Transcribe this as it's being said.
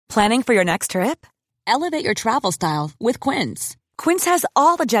Planning for your next trip? Elevate your travel style with Quince. Quince has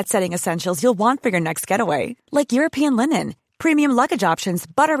all the jet-setting essentials you'll want for your next getaway, like European linen, premium luggage options,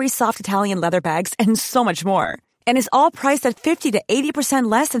 buttery soft Italian leather bags, and so much more. And is all priced at 50 to 80%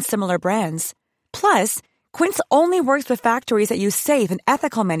 less than similar brands. Plus, Quince only works with factories that use safe and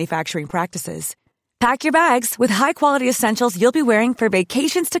ethical manufacturing practices. Pack your bags with high-quality essentials you'll be wearing for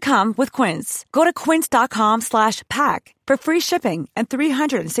vacations to come with Quince. Go to quince.com/pack for free shipping and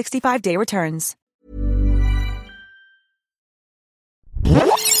 365-day returns.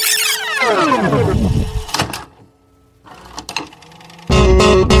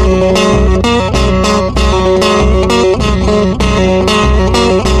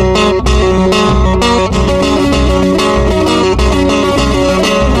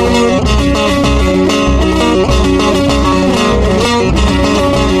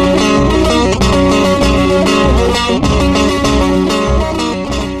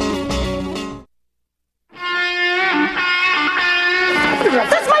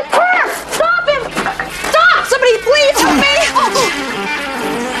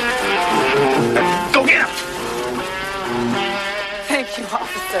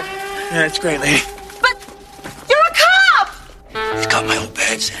 That's great, lady. But you're a cop! He's got my old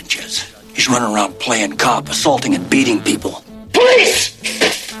bad, Sanchez. He's running around playing cop, assaulting and beating people. Police!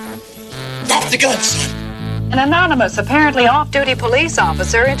 Drop the gun, son. An anonymous, apparently off-duty police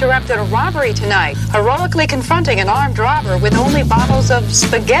officer interrupted a robbery tonight, heroically confronting an armed robber with only bottles of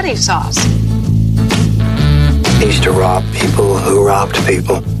spaghetti sauce. He used to rob people who robbed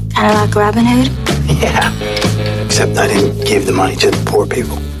people. Kind of like Robin Hood? Yeah. Except I didn't give the money to the poor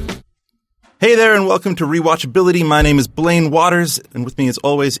people. Hey there, and welcome to Rewatchability. My name is Blaine Waters, and with me, as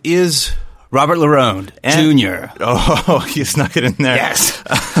always, is Robert Larone, Jr. Oh, you snuck it in there. Yes.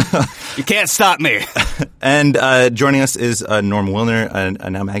 You can't stop me. And joining us is Norm Wilner, a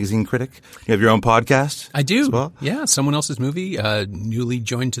Now Magazine critic. You have your own podcast? I do. As well? Yeah, someone else's movie. Newly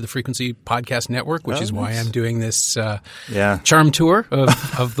joined to the Frequency Podcast Network, which is why I'm doing this charm tour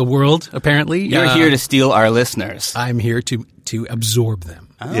of the world, apparently. You're here to steal our listeners. I'm here to absorb them.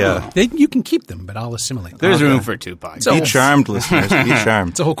 Oh. Yeah. You can keep them, but I'll assimilate them. There's room for two podcasts. Be charmed, listeners. Be charmed.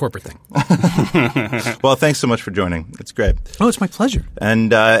 It's a whole corporate thing. Well, thanks so much for joining. It's great. Oh, it's my pleasure.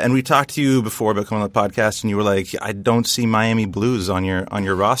 And we talked to you before about coming on the podcast, and you were like, "I don't see Miami Blues on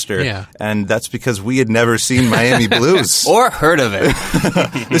your roster." Yeah. And that's because we had never seen Miami Blues or heard of it.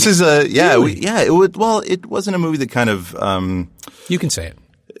 This is it wasn't a movie that kind of you can say it.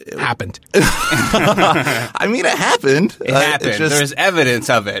 Happened. I mean, it happened. It happened. There's evidence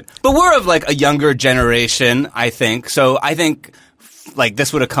of it. But we're of like a younger generation, I think. So I think like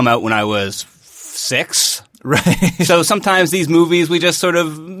this would have come out when I was 6. Right. So sometimes these movies we just sort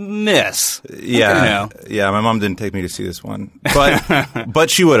of miss. Yeah. Yeah, my mom didn't take me to see this one.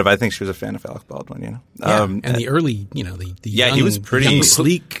 But she would have. I think she was a fan of Alec Baldwin, you know. Yeah. And the early, the young, he was pretty young,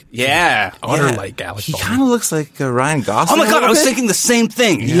 sleek, otter-like Alec He Baldwin. kind of looks like Ryan Gosling. Oh my God, I was bit. thinking the same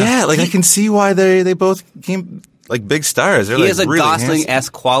thing. Yeah, like I can see why they both came like big stars. They're he like has a really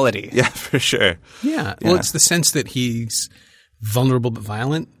Gosling-esque quality. Yeah, for sure. Yeah. Well, it's the sense that he's vulnerable but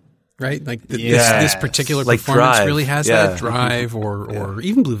violent. Right? Like this particular like performance Drive. really has that drive or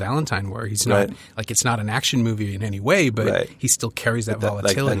even Blue Valentine where he's not like it's not an action movie in any way, but he still carries that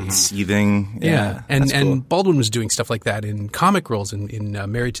volatility. Like that seething. Yeah. And cool. Baldwin was doing stuff like that in comic roles in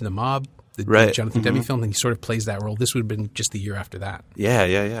Married to the Mob, the Jonathan Demme film, and he sort of plays that role. This would have been just the year after that.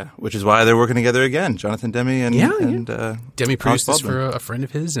 Yeah. Which is why they're working together again, Jonathan Demme and Demme produced this for a friend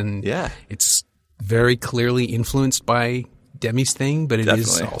of his, and it's very clearly influenced by Demme's thing, but it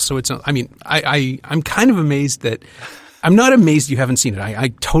is also I'm kind of amazed that I'm not amazed you haven't seen it. I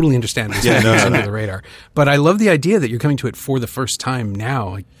totally understand it's under the radar, but I love the idea that you're coming to it for the first time now,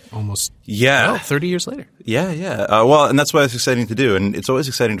 like almost 30 years later. Yeah. Well, and that's why it's exciting to do. And it's always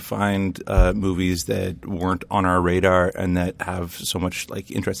exciting to find movies that weren't on our radar and that have so much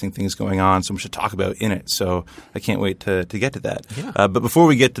like interesting things going on, so much to talk about in it. So I can't wait to get to that. Yeah. But before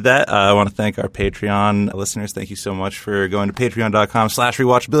we get to that, I want to thank our Patreon listeners. Thank you so much for going to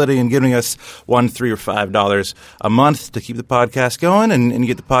patreon.com/rewatchability and giving us $1, $3, or $5 a month to keep the podcast going. And you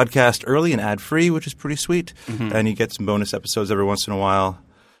get the podcast early and ad-free, which is pretty sweet. Mm-hmm. And you get some bonus episodes every once in a while.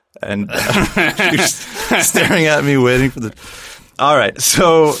 And you're staring at me waiting for the – all right.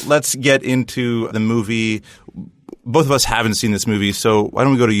 So let's get into the movie. Both of us haven't seen this movie, so why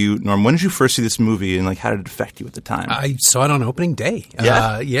don't we go to you, Norm? When did you first see this movie, and like how did it affect you at the time? I saw it on opening day.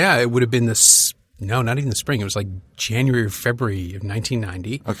 Yeah? It would have been No, not even the spring. It was like January or February of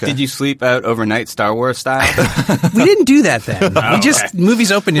 1990. Okay. Did you sleep out overnight Star Wars style? We didn't do that then.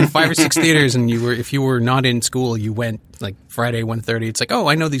 Movies opened in 5 or 6 theaters, and if you were not in school, you went like Friday 1:30. It's like, oh,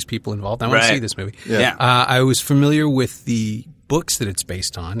 I know these people involved. I want to see this movie. Yeah. I was familiar with the books that it's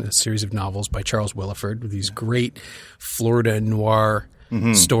based on, a series of novels by Charles Willeford with these great Florida noir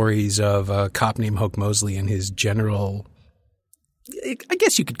stories of a cop named Hoke Mosley and his general, I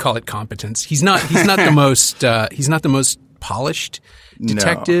guess you could call it competence. He's not the most polished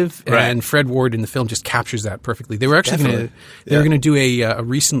detective, and Fred Ward in the film just captures that perfectly. They were actually going to do they were going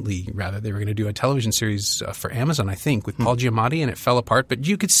to do a television series for Amazon, I think, with Paul Giamatti, and it fell apart. But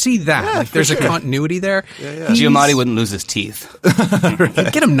you could see that there's a continuity there. Giamatti wouldn't lose his teeth.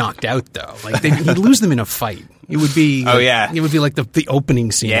 He'd get him knocked out though. Like he'd lose them in a fight. It would be it would be like the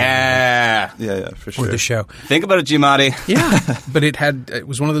opening scene. For sure. Or the show. Think about it, Giamatti. Yeah, but it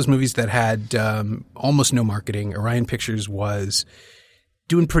was one of those movies that had almost no marketing. Orion Pictures was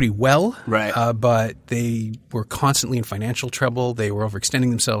doing pretty well, right? But they were constantly in financial trouble. They were overextending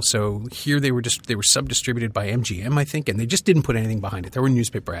themselves. So here they were sub-distributed by MGM, I think, and they just didn't put anything behind it. There were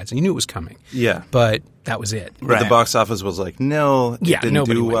newspaper ads, and you knew it was coming. Yeah, but that was it. But the box office was like, no, it didn't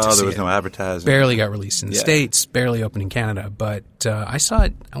do well. There was no advertising. Barely got released in the States, barely opened in Canada. But I saw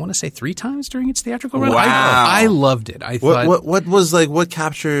it, I want to say 3 times during its theatrical run. Wow. I loved it. I thought, what was like, what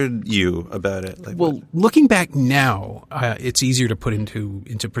captured you about it? Like, looking back now, it's easier to put into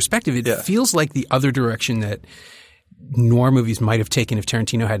perspective. It feels like the other direction that noir movies might have taken if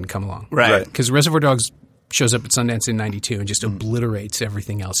Tarantino hadn't come along. Right. Because Reservoir Dogs shows up at Sundance in 92 and just obliterates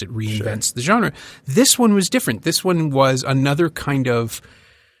everything else. It reinvents the genre. This one was different. This one was another kind of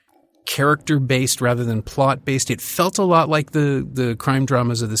character-based rather than plot-based. It felt a lot like the crime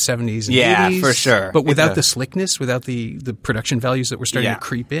dramas of the 70s and 80s. Yeah, for sure. But without the slickness, without the production values that were starting to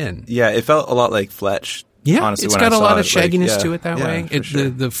creep in. Yeah, it felt a lot like Fletch. Yeah, honestly, it's got a lot of shagginess to it that yeah, way.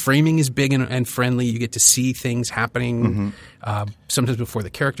 The framing is big and friendly. You get to see things happening sometimes before the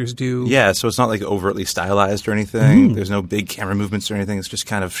characters do. Yeah, so it's not like overtly stylized or anything. There's no big camera movements or anything. It's just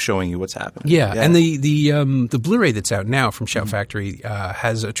kind of showing you what's happening. Yeah. And the Blu-ray that's out now from Shout Factory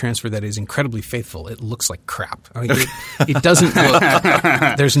has a transfer that is incredibly faithful. It looks like crap. I mean, it doesn't look.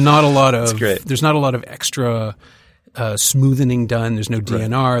 There's not a lot of extra smoothing done. There's no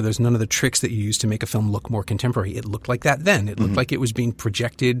DNR. There's none of the tricks that you use to make a film look more contemporary. It looked like that then. It looked like it was being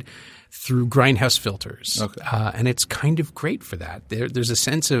projected through grindhouse filters. Okay. And it's kind of great for that. There's a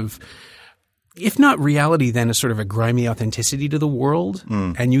sense of, if not reality, then a sort of a grimy authenticity to the world.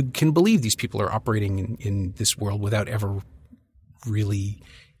 And you can believe these people are operating in this world without ever really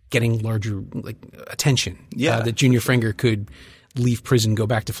getting larger attention. Yeah. That Junior Franger could leave prison, go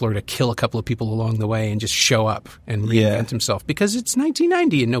back to Florida, kill a couple of people along the way, and just show up and reinvent himself because it's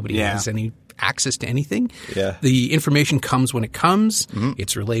 1990 and nobody has any access to anything. Yeah. The information comes when it comes.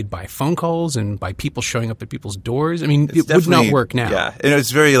 It's relayed by phone calls and by people showing up at people's doors. I mean, it would not work now. Yeah, and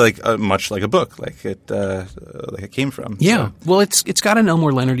it's very much like a book, like it came from. Yeah. So. Well, it's got an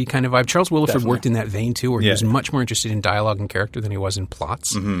Elmore Leonard-y kind of vibe. Charles Willeford worked in that vein too, where he was much more interested in dialogue and character than he was in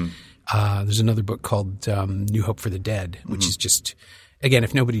plots. There's another book called New Hope for the Dead, which is just, again,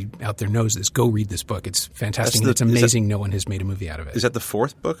 if nobody out there knows this, go read this book. It's fantastic. It's amazing no one has made a movie out of it. Is that the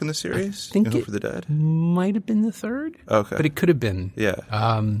 4th book in the series? I think New Hope for the Dead? Might have been the 3rd. Okay. But it could have been.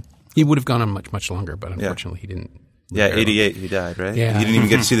 Yeah. He would have gone on much, much longer, but unfortunately he didn't. Yeah, 88 he died, right? Yeah. He didn't even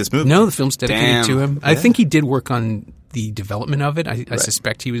get to see this movie. No, the film's dedicated to him. Yeah. I think he did work on the development of it. I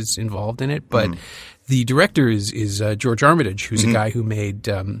suspect he was involved in it. But the director is George Armitage, who's a guy who made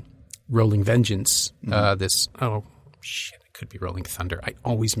Rolling Vengeance, it could be Rolling Thunder. I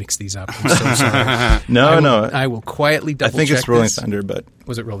always mix these up. I'm so sorry. No. I will quietly double check. I think it's Rolling Thunder, but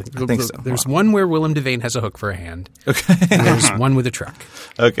was it Rolling? I think so. There's one where Willem Devane has a hook for a hand. Okay. And there's one with a truck.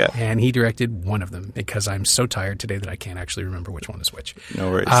 Okay. And he directed one of them because I'm so tired today that I can't actually remember which one is which.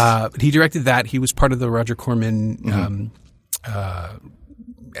 No worries. He directed that. He was part of the Roger Corman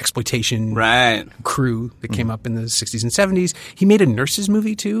exploitation crew that came up in the 60s and 70s. He made a Nurses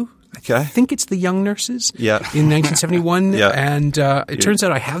movie too. Okay. I think it's The Young Nurses in 1971. And it turns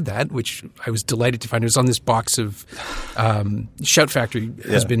out I have that, which I was delighted to find. It was on this box of Shout Factory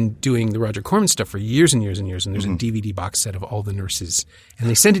has been doing the Roger Corman stuff for years and years and years. And there's a DVD box set of all the nurses. And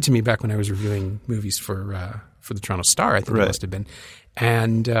they sent it to me back when I was reviewing movies for the Toronto Star, I think it must have been.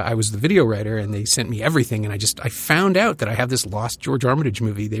 And I was the video writer, and they sent me everything. And I found out that I have this lost George Armitage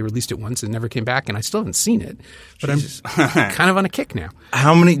movie. They released it once and never came back, and I still haven't seen it. But I'm kind of on a kick now.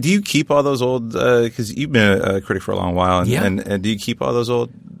 How many – do you keep all those old – because you've been a critic for a long while. And do you keep all those old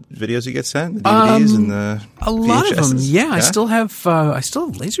videos you get sent, the DVDs and the a lot VHSs? of them. Yeah, I still have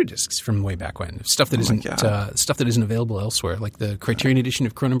Laserdiscs from way back when. Stuff that isn't available elsewhere, like the Criterion edition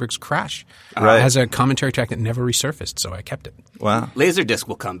of Cronenberg's Crash has a commentary track that never resurfaced, so I kept it. Wow, Laserdisc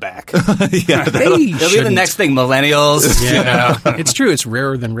will come back. Yeah, it'll be the next thing. Millennials. Yeah, it's true. It's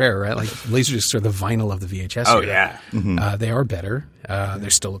rarer than rare, right? Like Laserdiscs are the vinyl of the VHS. Oh yeah, they are better. They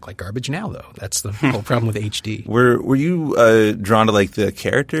still look like garbage now, though. That's the whole problem with HD. Were you drawn to like the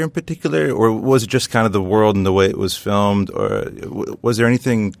character in particular, or was it just kind of the world and the way it was filmed, or was there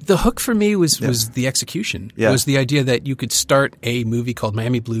anything? The hook for me was the execution. Yeah. It was the idea that you could start a movie called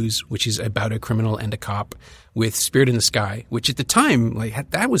Miami Blues, which is about a criminal and a cop, with Spirit in the Sky, which at the time, like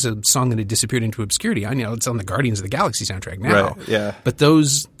that was a song that had disappeared into obscurity. I know it's on the Guardians of the Galaxy soundtrack now. Right. Yeah. But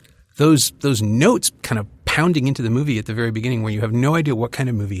those notes kind of pounding into the movie at the very beginning, where you have no idea what kind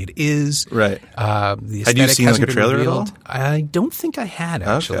of movie it is. Right. The had you seen like a trailer at all? I don't think I had,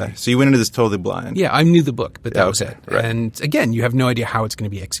 actually. Okay. So you went into this totally blind. Yeah, I knew the book, but that was it. Right. And again, you have no idea how it's going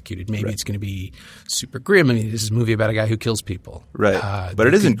to be executed. Maybe it's going to be super grim. I mean, this is a movie about a guy who kills people. Right. But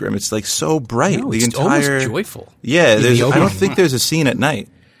it isn't grim. It's like so bright. No, the it's entire almost joyful. Yeah. I don't think there's a scene at night.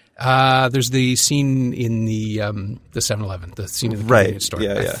 There's the scene in the 7-Eleven, the scene in the convenience store.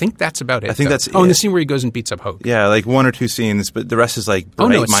 Yeah, I think that's about it. I think that's and the scene where he goes and beats up Hope. Yeah, like one or two scenes, but the rest is like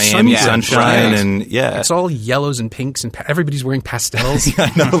bright it's Miami sunshine, right. and it's all yellows and pinks, and everybody's wearing pastels.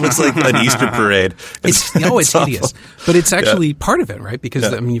 I know, it looks like an Easter parade. It's hideous, but it's actually part of it, right?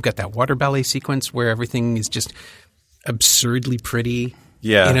 Because I mean, you've got that water ballet sequence where everything is just absurdly pretty,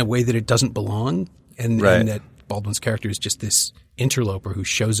 in a way that it doesn't belong, and that Baldwin's character is just this interloper who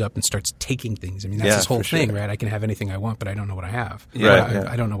shows up and starts taking things. I mean, that's his whole thing, right? I can have anything I want, but I don't know what I have.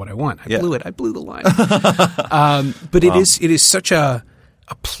 I don't know what I want. I blew it. I blew the line. But it is such a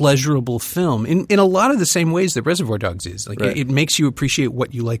pleasurable film in a lot of the same ways that Reservoir Dogs is. Like it makes you appreciate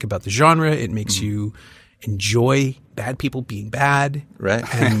what you like about the genre. It makes you enjoy bad people being bad,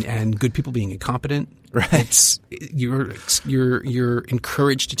 and good people being incompetent. Right. You're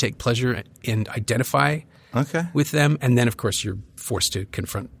encouraged to take pleasure and identify with them, and then of course you're forced to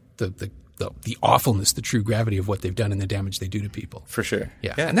confront the awfulness, the true gravity of what they've done and the damage they do to people. For sure.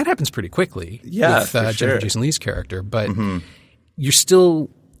 Yeah. And that happens pretty quickly with Jennifer Jason Leigh's character, but you're still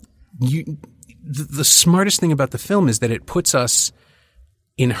the smartest thing about the film is that it puts us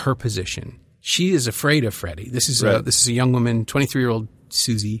in her position. She is afraid of Freddie. This is a young woman, 23-year-old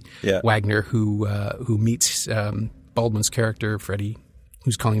Susie Wagner, who meets Baldwin's character, Freddie,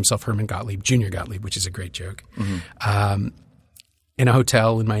 who's calling himself Herman Gottlieb, Junior Gottlieb, which is a great joke. In a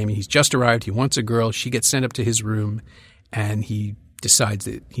hotel in Miami. He's just arrived. He wants a girl. She gets sent up to his room, and he decides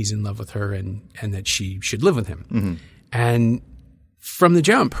that he's in love with her and that she should live with him. And from the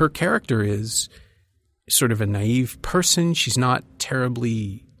jump, her character is sort of a naive person. She's not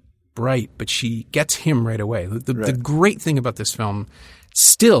terribly bright, but she gets him right away. The great thing about this film,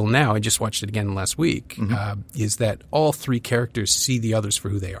 still now, I just watched it again last week, is that all three characters see the others for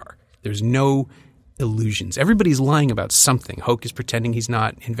who they are. There's no illusions. Everybody's lying about something. Hoke is pretending he's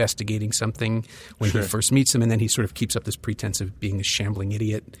not investigating something when he first meets him, and then he sort of keeps up this pretense of being a shambling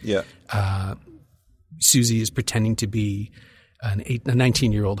idiot. Susie is pretending to be a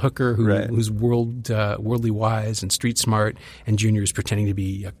 19-year-old hooker who's worldly wise and street smart, and Junior is pretending to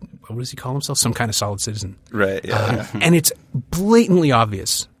be what does he call himself? Some kind of solid citizen. And it's blatantly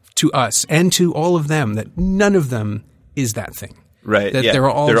obvious to us and to all of them that none of them is that thing. Right. That they're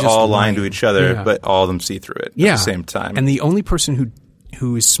all lying to each other, but all of them see through it at the same time. And the only person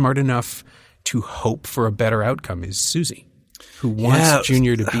who is smart enough to hope for a better outcome is Susie, who wants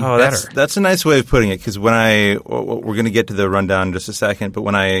Junior to be better. That's a nice way of putting it, because when we're going to get to the rundown in just a second, but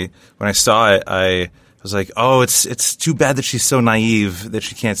when I saw it, I was like, oh, it's too bad that she's so naive that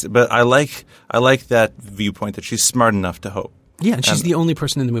she can't. But I like that viewpoint that she's smart enough to hope. Yeah, and she's the only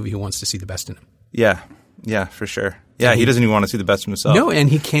person in the movie who wants to see the best in him. Yeah, for sure. Yeah, he doesn't even want to see the best of himself. No, and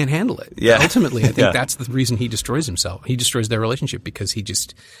he can't handle it. Yeah. Ultimately, I think that's the reason he destroys himself. He destroys their relationship because he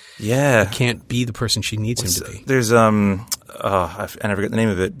just can't be the person she needs him to be. There's I forget the name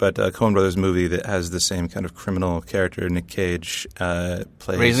of it, but Coen Brothers movie that has the same kind of criminal character. Nick Cage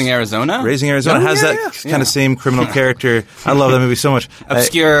plays Raising Arizona. Raising Arizona has that kind of same criminal character. I love that movie so much.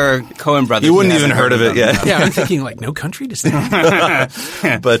 Obscure Coen Brothers. You wouldn't even heard of it. Yeah, I'm thinking like No Country to Say.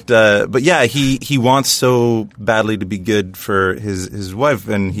 But yeah, he wants so badly to be good for his wife,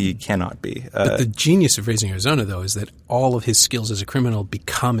 and he cannot be. But the genius of Raising Arizona, though, is that all of his skills as a criminal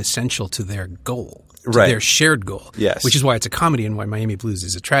become essential to their goal. To their shared goal. Yes. Which is why it's a comedy and why Miami Blues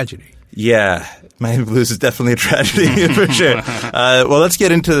is a tragedy. Yeah. Miami Blues is definitely a tragedy for sure. Well, let's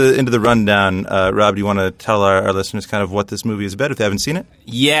get into the rundown. Rob, do you want to tell our listeners kind of what this movie is about if they haven't seen it?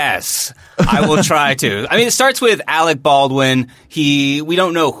 Yes, I will try to. I mean, it starts with Alec Baldwin. We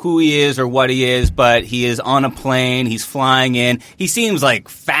don't know who he is or what he is, but he is on a plane. He's flying in. He seems like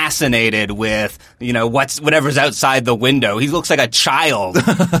fascinated with, whatever's outside the window. He looks like a child,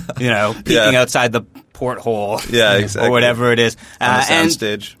 peeking outside the porthole, exactly, or whatever it is. On the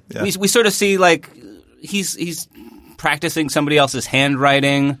soundstage. Yeah. We sort of see like he's practicing somebody else's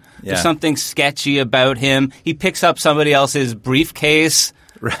handwriting. Yeah. There's something sketchy about him. He picks up somebody else's briefcase.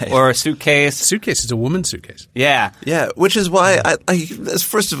 Right. Or a suitcase. Suitcase is a woman's suitcase. Yeah. Yeah, which is why,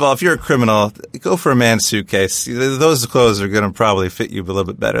 first of all, if you're a criminal, go for a man's suitcase. Those clothes are going to probably fit you a little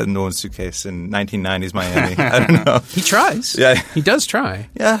bit better than the woman's suitcase in 1990s Miami. I don't know. He tries. Yeah. He does try.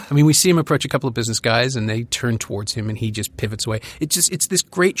 Yeah. I mean, we see him approach a couple of business guys, and they turn towards him, and he just pivots away. It's this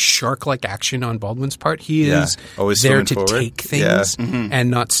great shark-like action on Baldwin's part. He is always there to forward. take things and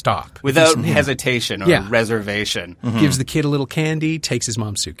not stop. Without hesitation or reservation. Mm-hmm. Gives the kid a little candy, takes his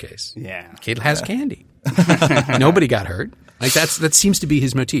mom's suitcase. Yeah. The kid has candy. Nobody got hurt. Like that seems to be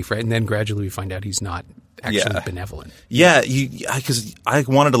his motif, right? And then gradually we find out he's not actually benevolent. Yeah, because I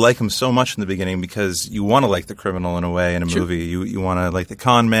wanted to like him so much in the beginning because you want to like the criminal in a way in a movie. You want to like the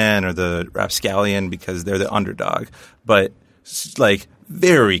con man or the rapscallion because they're the underdog. But like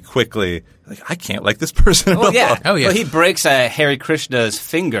very quickly, like I can't like this person at all. Oh yeah. Well, he breaks Hare Krishna's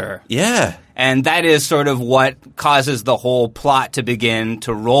finger. Yeah. And that is sort of what causes the whole plot to begin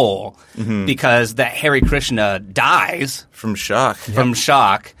to roll because that Hare Krishna dies. From shock.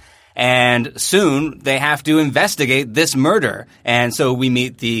 And soon they have to investigate this murder. And so we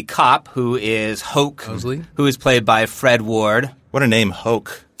meet the cop who is Hoke, Mosley, who is played by Fred Ward. What a name,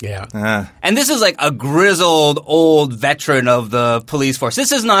 Hoke. Yeah. And this is like a grizzled old veteran of the police force.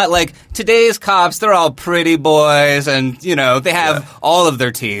 This is not like today's cops, they're all pretty boys and, they have all of their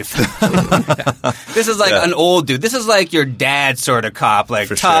teeth. This is like an old dude. This is like your dad sort of cop, like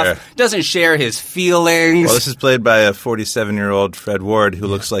for tough, sure. Doesn't share his feelings. Well, this is played by a 47-year-old Fred Ward who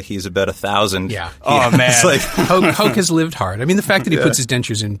looks like he's about 1,000. Yeah. Oh, man. It's like Hoke has lived hard. I mean, the fact that he puts his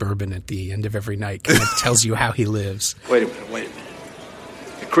dentures in bourbon at the end of every night kind of tells you how he lives. Wait a minute.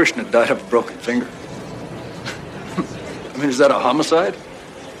 Krishna died of a broken finger. I mean, is that a homicide?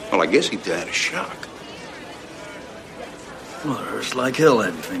 Well, I guess he died of shock. Well, it hurts like hell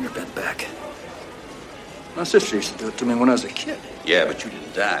having your finger bent back. My sister used to do it to me when I was a kid. Yeah, but you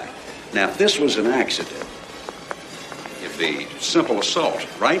didn't die. Now, if this was an accident, it'd be simple assault,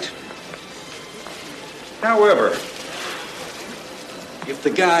 right? However, if the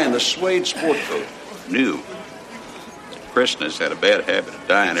guy in the suede sport coat knew Krishna's had a bad habit of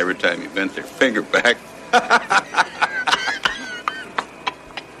dying every time he bent their finger back.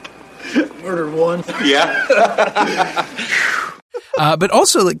 Murdered one. Yeah. But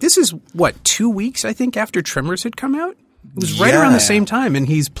also, like, this is, 2 weeks, I think, after Tremors had come out? It was right around the same time, and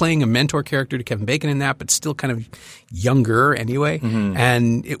he's playing a mentor character to Kevin Bacon in that, but still kind of younger anyway. Mm-hmm.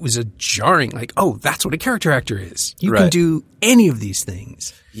 And it was a jarring, like, oh, that's what a character actor is. You can do any of these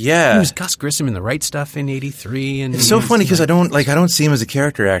things. Yeah. He was Gus Grissom in The Right Stuff in '83. And it's so funny because I don't see him as a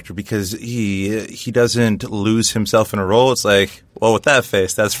character actor because he doesn't lose himself in a role. It's like, well, with that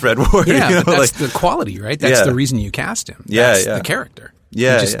face, that's Fred Ward. Yeah, but that's the quality, right? That's the reason you cast him. That's the character.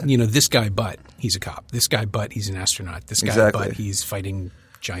 Yeah, this guy, but he's a cop. This guy, but he's an astronaut. This guy, but he's fighting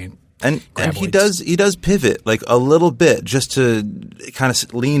giant. And he does pivot like a little bit just to kind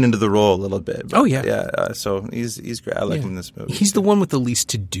of lean into the role a little bit. But, so he's great. I like him in this movie. He's the one with the least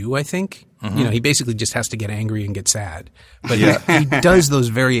to do, I think. Mm-hmm. He basically just has to get angry and get sad. But he does those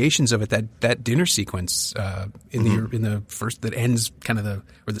variations of it. That dinner sequence in the first that ends that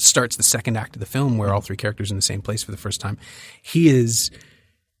starts the second act of the film where all three characters are in the same place for the first time. He is.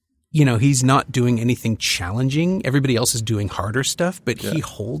 He's not doing anything challenging. Everybody else is doing harder stuff, but he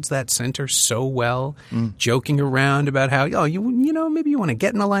holds that center so well, joking around about how, maybe you want to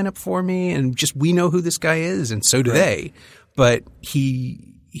get in a lineup for me, and just we know who this guy is, and so do they. But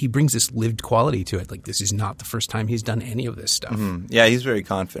he brings this lived quality to it. Like, this is not the first time he's done any of this stuff. Mm-hmm. Yeah, he's very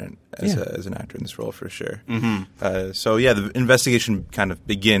confident as an actor in this role for sure. Mm-hmm. The investigation kind of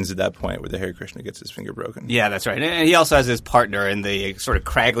begins at that point where the Hare Krishna gets his finger broken. Yeah, that's right. And he also has his partner in the sort of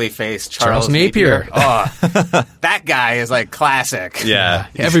craggly-faced Charles Napier. Oh, that guy is like classic. Yeah.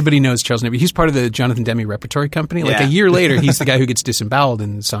 Everybody knows Charles Napier. He's part of the Jonathan Demme repertory company. Like a year later, he's the guy who gets disemboweled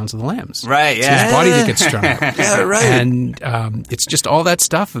in Silence of the Lambs. Right, It's his body that gets strung up. Yeah, right. And it's just all that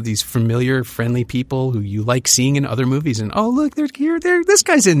stuff. stuff of these familiar, friendly people who you like seeing in other movies. And, oh, look, they're here. This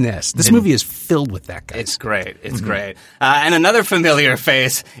guy's in this. This movie is filled with that guy. It's great. It's great. And another familiar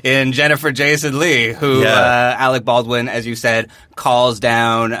face in Jennifer Jason Leigh, who Alec Baldwin, as you said, calls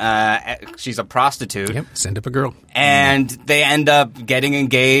down. She's a prostitute. Yep, send up a girl. And they end up getting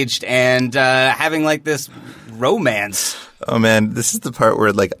engaged and having like this romance. Oh man, this is the part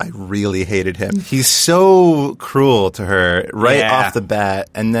where like I really hated him. He's so cruel to her right off the bat,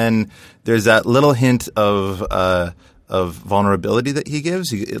 and then there's that little hint of vulnerability that he gives.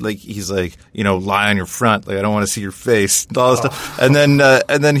 He's like, lie on your front. Like, I don't want to see your face. All this stuff. And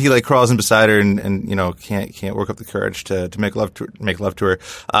then he like crawls in beside her and can't work up the courage to make love to her.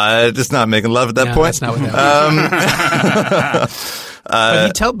 Just not making love at that point. That's not what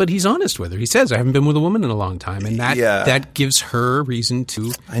happened. But he's honest with her. He says, I haven't been with a woman in a long time. And that gives her reason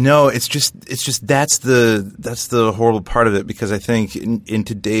to. I know. It's just that's the horrible part of it, because I think in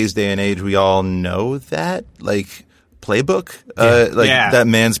today's day and age, we all know that, like, playbook, that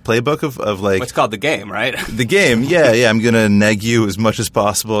man's playbook of like what's called the game, right? The game, yeah. I'm gonna neg you as much as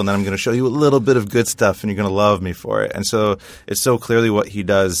possible, and then I'm gonna show you a little bit of good stuff, and you're gonna love me for it. And so it's so clearly what he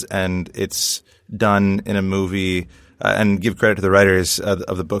does, and it's done in a movie. And give credit to the writers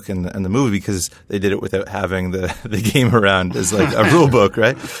of the book and the movie, because they did it without having the game around as like a rule book,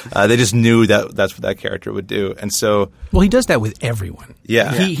 right? They just knew that's what that character would do, and so he does that with everyone.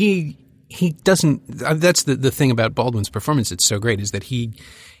 Yeah, He doesn't. That's the thing about Baldwin's performance. It's so great is that he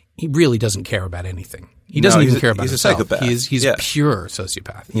really doesn't care about anything. He doesn't even care about himself. He's a psychopath. He's a pure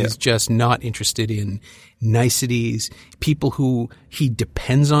sociopath. He's just not interested in niceties. People who he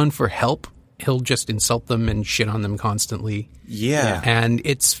depends on for help, he'll just insult them and shit on them constantly. Yeah. And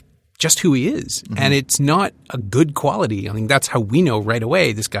it's just who he is. Mm-hmm. And it's not a good quality. I mean, that's how we know right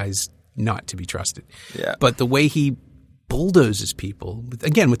away this guy's not to be trusted. Yeah. But the way he bulldozes people,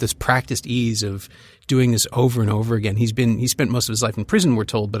 again, with this practiced ease of doing this over and over again. He spent most of his life in prison, we're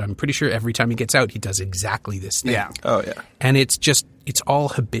told, but I'm pretty sure every time he gets out, he does exactly this thing. Yeah. Oh, yeah. And it's all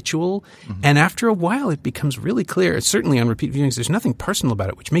habitual. Mm-hmm. And after a while, it becomes really clear, certainly on repeat viewings, there's nothing personal about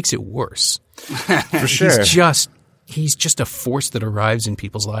it, which makes it worse. For sure. He's just a force that arrives in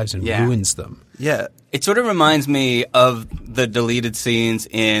people's lives and ruins them. Yeah. It sort of reminds me of the deleted scenes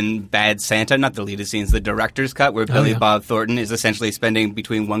in Bad Santa, not deleted scenes, the director's cut, where Billy Bob Thornton is essentially spending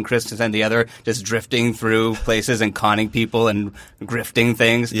between one Christmas and the other, just drifting through places and conning people and grifting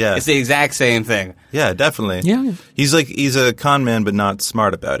things. Yeah. It's the exact same thing. Yeah, definitely. Yeah. He's a con man, but not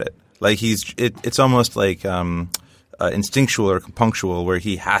smart about it. Like it's almost like instinctual or punctual, where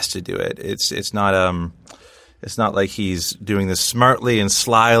he has to do it. It's not like he's doing this smartly and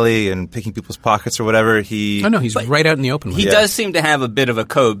slyly and picking people's pockets or whatever. He's right out in the open. He does seem to have a bit of a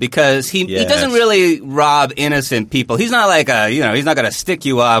code, because he doesn't really rob innocent people. He's not like he's not going to stick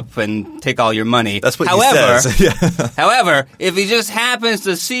you up and take all your money. That's what he says. However, if he just happens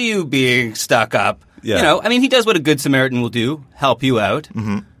to see you being stuck up, he does what a good Samaritan will do, help you out.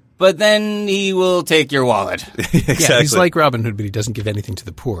 Mm-hmm. But then he will take your wallet. Exactly. Yeah, he's like Robin Hood, but he doesn't give anything to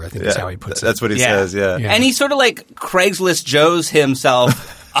the poor. I think that's how he puts it. That's what he says, yeah. And he sort of like Craigslist Joes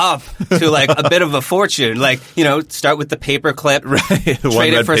himself up to like a bit of a fortune. Like, start with the paperclip,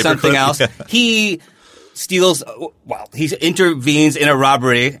 trade it for something else. Yeah. He steals, he intervenes in a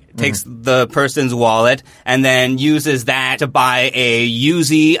robbery, takes the person's wallet, and then uses that to buy a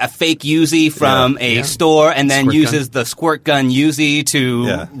fake Uzi from a store, and then uses the squirt gun Uzi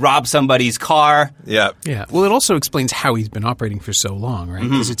to rob somebody's car. Yeah. Yeah. Well, it also explains how he's been operating for so long, right?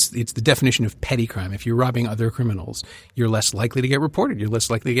 Because it's the definition of petty crime. If you're robbing other criminals, you're less likely to get reported. You're less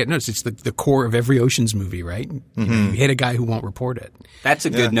likely to get noticed. It's the core of every Ocean's movie, right? You hit a guy who won't report it. That's a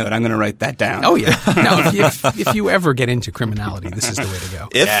good note. I'm going to write that down. Oh, yeah. No, if you ever get into criminality, this is the way to go.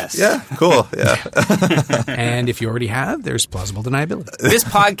 Yes. Yeah, cool. Yeah. And if you already have, there's plausible deniability. This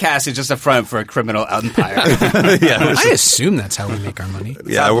podcast is just a front for a criminal empire. I assume that's how we make our money.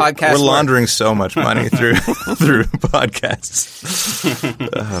 Yeah, we're laundering so much money through podcasts.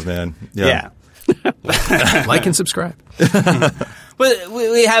 Oh, man. Yeah. Like and subscribe. But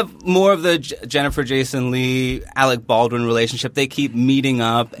we have more of the Jennifer Jason Leigh, Alec Baldwin relationship. They keep meeting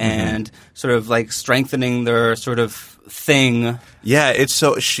up and sort of like strengthening their sort of thing. Yeah, it's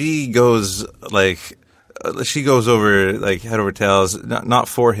so she goes over like head over tails, not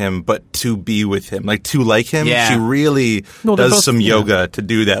for him, but to be with him, like to like him. Yeah. She really does some yoga to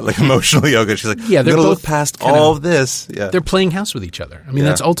do that, like emotional yoga. She's like, they're going to both look past all of this. Yeah, they're playing house with each other. I mean,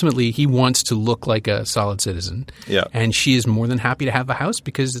 that's ultimately, he wants to look like a solid citizen. Yeah, and she is more than happy to have a house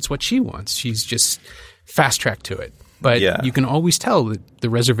because it's what she wants. She's just fast tracked to it. But you can always tell that the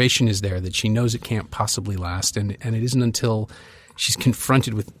reservation is there, that she knows it can't possibly last, and it isn't until she's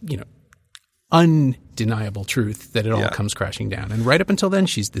confronted with, undeniable truth that it all comes crashing down. And right up until then,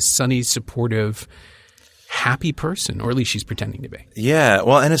 she's this sunny, supportive, happy person, or at least she's pretending to be. Yeah,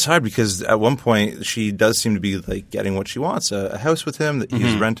 well, and it's hard because at one point she does seem to be like getting what she wants, a house with him that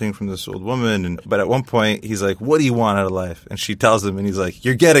he's renting from this old woman. But at one point he's like, "What do you want out of life?" And she tells him, and he's like,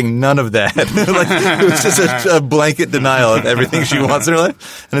 "You're getting none of that." Like, it was just a blanket denial of everything she wants in her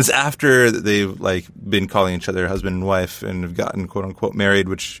life. And it's after they've like been calling each other husband and wife and have gotten quote unquote married,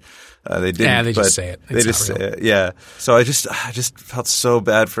 which. They didn't. Yeah, they just say it. They just say it. Yeah. So I just felt so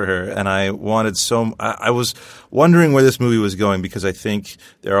bad for her, and I wanted I was wondering where this movie was going, because I think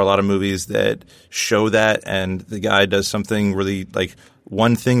there are a lot of movies that show that, and the guy does something really like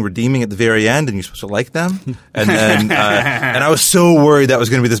one thing redeeming at the very end, and you're supposed to like them. And then, and I was so worried that was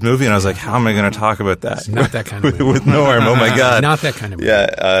going to be this movie, and I was like, how am I going to talk about that? It's not that kind of movie. With Norm. Oh my God. Not that kind of movie.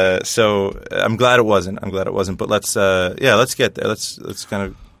 Yeah. So I'm glad it wasn't. But let's get there. Let's kind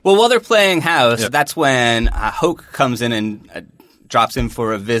of. Well, while they're playing house, that's when Hoke comes in and drops in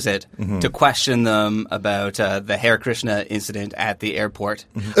for a visit to question them about the Hare Krishna incident at the airport.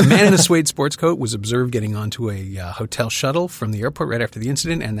 A man in a suede sports coat was observed getting onto a hotel shuttle from the airport right after the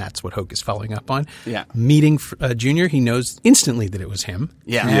incident, and that's what Hoke is following up on. Yeah. Meeting Junior, he knows instantly that it was him.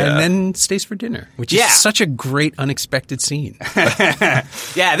 Yeah. And then stays for dinner, which is such a great unexpected scene.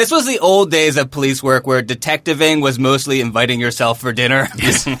 Yeah, this was the old days of police work where detectiving was mostly inviting yourself for dinner.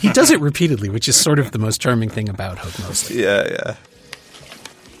 He does it repeatedly, which is sort of the most charming thing about Hoke mostly. Yeah.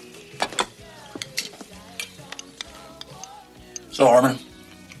 So, Harmon,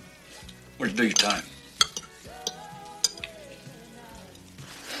 where'd you do your time?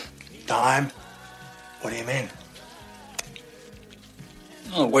 Time? What do you mean?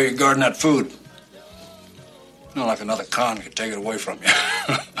 Oh, the way you're guarding that food. Not like another con could take it away from you.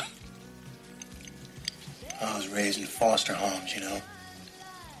 I was raised in foster homes, Didn't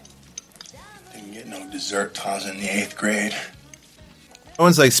get no dessert till I was in the 8th grade. No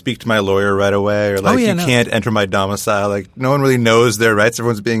one's like, speak to my lawyer right away, or like, can't enter my domicile. Like, no one really knows their rights.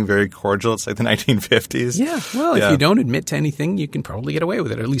 Everyone's being very cordial. It's like the 1950s. Yeah, well, if you don't admit to anything, you can probably get away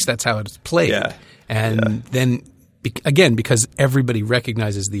with it. Or at least that's how it's played. Yeah. And then, again, because everybody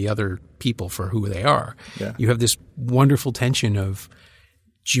recognizes the other people for who they are, you have this wonderful tension of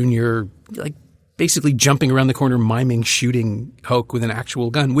Junior, like, basically jumping around the corner, miming shooting Hoke with an actual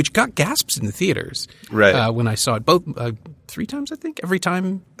gun, which got gasps in the theaters. Right. When I saw it, both 3 times, I think. Every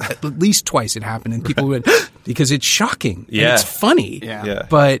time, at least twice it happened, and people went, because it's shocking. Yeah. And it's funny. Yeah.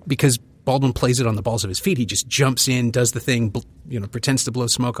 But because Baldwin plays it on the balls of his feet, he just jumps in, does the thing, pretends to blow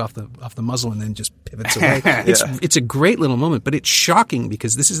smoke off the muzzle, and then just pivots away. It's a great little moment, but it's shocking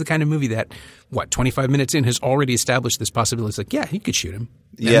because this is the kind of movie that, 25 minutes in, has already established this possibility. It's like, yeah, he could shoot him.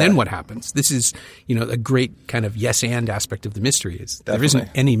 And then what happens? This is, a great kind of yes and aspect of the mystery. There isn't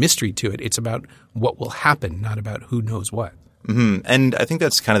any mystery to it. It's about what will happen, not about who knows what. Mm-hmm. And I think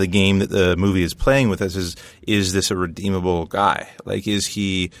that's kind of the game that the movie is playing with us is this a redeemable guy? Like, is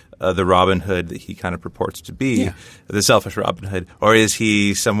he the Robin Hood that he kind of purports to be, the selfish Robin Hood? Or is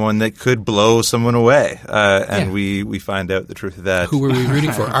he someone that could blow someone away? And we find out the truth of that. Who are we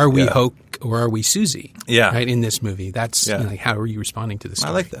rooting for? Are we Hoke or are we Susie? Yeah. Right, in this movie. That's like, how are you responding to this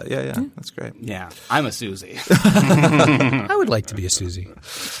story? I like that. Yeah. That's great. Yeah. I'm a Susie. I would like to be a Susie.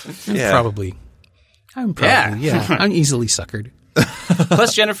 I'm easily suckered.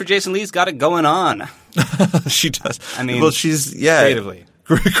 Plus, Jennifer Jason Leigh's got it going on. She does. I mean, well, she's creatively.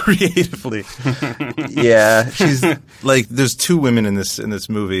 Creatively, yeah. She's like, there's 2 women in this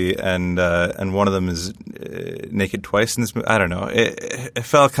movie, and one of them is naked twice in this movie. I don't know. It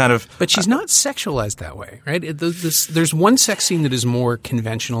felt kind of, but she's not sexualized that way, right? There's one sex scene that is more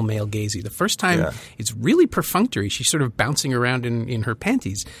conventional male gazy. The first time, it's really perfunctory. She's sort of bouncing around in her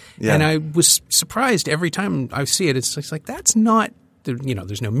panties, and I was surprised every time I see it. It's like, that's not.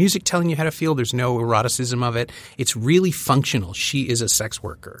 There's no music telling you how to feel. There's no eroticism of it. It's really functional. She is a sex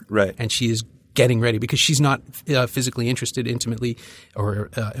worker. Right. And she is getting ready because she's not physically interested, intimately, or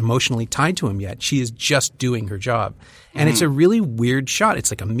emotionally tied to him yet. She is just doing her job. And it's a really weird shot.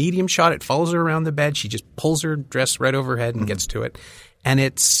 It's like a medium shot. It follows her around the bed. She just pulls her dress right over her head and gets to it. And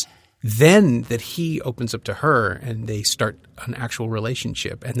it's then that he opens up to her and they start an actual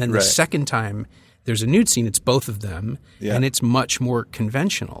relationship. And then the second time – there's a nude scene. It's both of them, and it's much more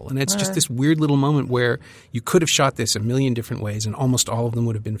conventional. And it's just this weird little moment where you could have shot this a million different ways, and almost all of them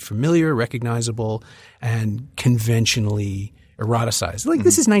would have been familiar, recognizable, and conventionally eroticized. Like,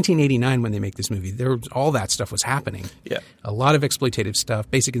 this is 1989 when they make this movie. All that stuff was happening. Yeah. A lot of exploitative stuff.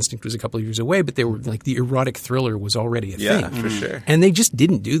 Basic Instinct was a couple of years away, but they were like the erotic thriller was already a thing. Yeah, for sure. And they just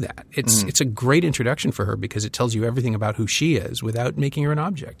didn't do that. It's a great introduction for her because it tells you everything about who she is without making her an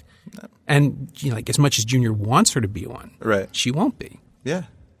object. And like as much as Junior wants her to be one, right, she won't be. Yeah.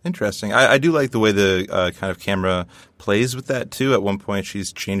 Interesting. I do like the way the kind of camera plays with that, too. At one point,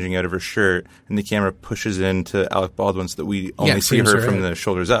 she's changing out of her shirt, and the camera pushes into Alec Baldwin so that we only see her from the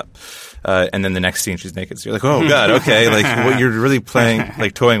shoulders up. And then the next scene, she's naked. So you're like, oh, God, okay. Like, you're really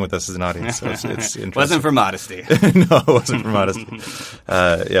toying with us as an audience. So it's interesting. Wasn't for modesty. No, it wasn't for modesty.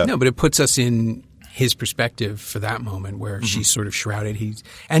 Yeah. No, but it puts us in his perspective for that moment where she's sort of shrouded.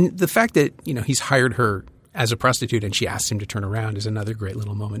 And the fact that, he's hired her as a prostitute and she asks him to turn around is another great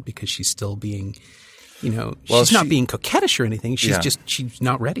little moment because she's still being, she's not being coquettish or anything. She's she's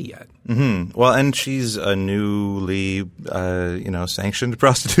not ready yet. Mm-hmm. Well, and she's a newly, sanctioned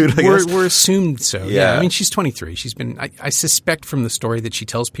prostitute, I guess. We're assumed so. Yeah. I mean, she's 23. She's been, I suspect from the story that she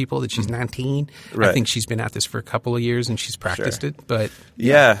tells people that she's 19. Right. I think she's been at this for a couple of years and she's practiced it. But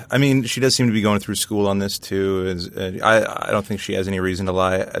yeah, I mean, she does seem to be going through school on this too. I don't think she has any reason to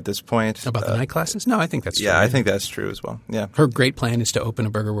lie at this point. About the night classes? No, I think that's true. Yeah, I think that's true as well. Yeah. Her great plan is to open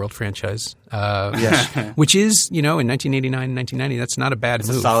a Burger World franchise. Yes. Which is, in 1989 and 1990, that's not a bad move.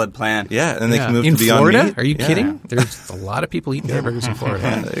 It's a solid plan. Yeah, and they can move in to Beyond Florida? Meat. Are you kidding? There's a lot of people eating their burgers in Florida.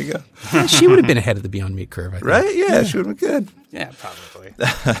 Yeah, there you go. She would have been ahead of the Beyond Meat curve, I think. Right? Yeah, she would have been good. Yeah, probably.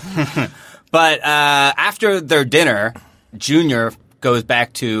 But after their dinner, Junior goes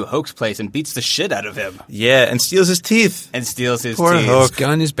back to Hoke's place and beats the shit out of him. Yeah, and steals his teeth. Poor Hoke. His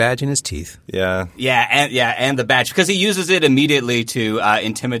gun, his badge, and his teeth. Yeah. And the badge. Because he uses it immediately to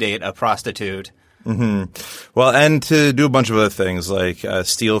intimidate a prostitute. Mm-hmm. Well, and to do a bunch of other things like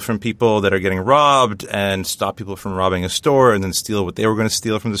steal from people that are getting robbed and stop people from robbing a store and then steal what they were going to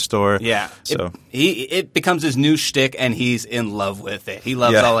steal from the store. Yeah. So it becomes his new shtick and he's in love with it. He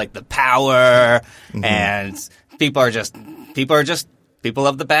loves all like the power and people are just people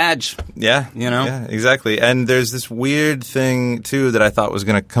love the badge. Yeah. Yeah, exactly. And there's this weird thing, too, that I thought was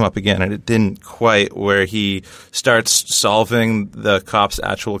going to come up again, and it didn't quite, where he starts solving the cop's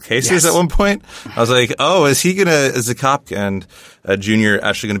actual cases at one point. I was like, oh, is the cop and Junior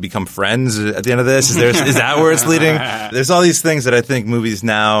actually going to become friends at the end of this? Is that where it's leading? There's all these things that I think movies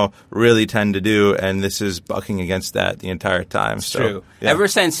now really tend to do, and this is bucking against that the entire time. It's true. Yeah. Ever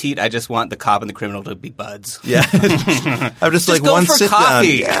since Heat, I just want the cop and the criminal to be buds. Yeah. I'm just like, one sit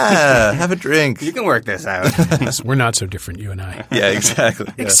coffee. down. Yeah, have a drink. You can work this out. We're not so different, you and I. Yeah, exactly.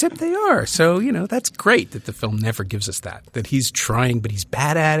 Yeah. Except they are. So, that's great that the film never gives us that he's trying, but he's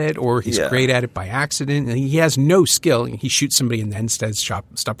bad at it, or he's great at it by accident. And he has no skill. He shoots somebody and then says,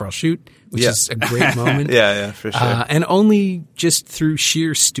 stop or I'll shoot, which is a great moment. Yeah, for sure. And only just through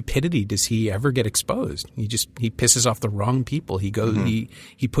sheer stupidity does he ever get exposed. He pisses off the wrong people. He goes,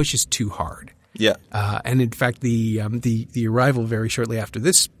 he pushes too hard. Yeah. And in fact, the arrival very shortly after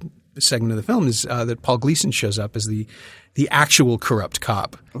this segment of the film is that Paul Gleason shows up as the actual corrupt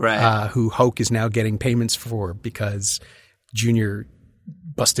cop, right? Who Hoke is now getting payments for because Junior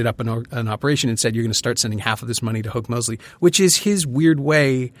busted up an operation and said, you're going to start sending half of this money to Hoke Mosley, which is his weird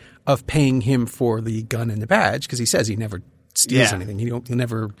way of paying him for the gun and the badge, because he says he never steals anything. He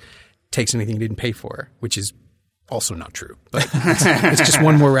never takes anything he didn't pay for, which is also not true. But it's just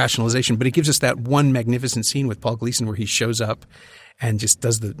one more rationalization. But it gives us that one magnificent scene with Paul Gleason where he shows up and just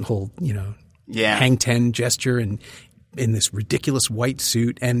does the whole, hang 10 gesture and in this ridiculous white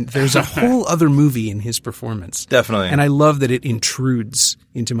suit. And there's a whole other movie in his performance. Definitely. And I love that it intrudes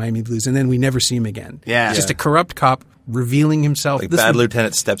into Miami Blues and then we never see him again. Yeah. Just a corrupt cop revealing himself. Like Bad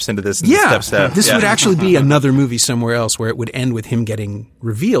Lieutenant steps into this and steps out. This would actually be another movie somewhere else where it would end with him getting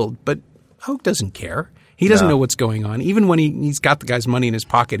revealed. But Hoke doesn't care. He doesn't know what's going on. Even when he's got the guy's money in his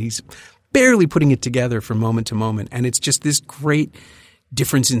pocket, he's barely putting it together from moment to moment. And it's just this great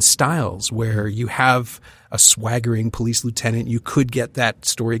difference in styles where you have a swaggering police lieutenant. You could get that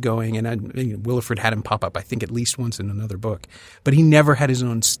story going. And Williford had him pop up, I think, at least once in another book. But he never had his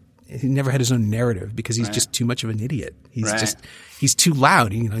own narrative because he's just too much of an idiot. He's too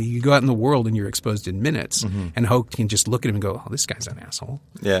loud. You go out in the world and you're exposed in minutes. Mm-hmm. And Hoke can just look at him and go, oh, this guy's an asshole.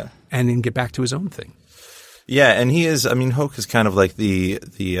 Yeah. And then get back to his own thing. Yeah, and he is. I mean, Hoke is kind of like the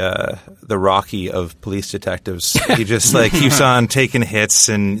Rocky of police detectives. He just keeps on taking hits,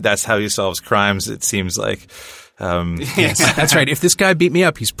 and that's how he solves crimes. It seems like. Yes, that's right. If this guy beat me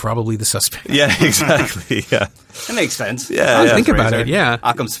up, he's probably the suspect. Yeah, exactly. Yeah, that makes sense. Yeah, think about it. Yeah,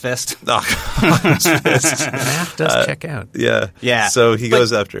 Occam's fist. Occam's fist. Math does check out. Yeah. So he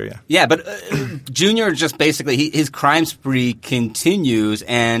goes after. Yeah, but Junior just basically his crime spree continues,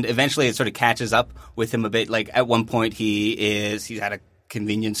 and eventually it sort of catches up with him a bit. Like at one point, he's at a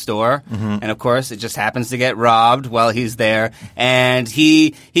convenience store, and of course, it just happens to get robbed while he's there, and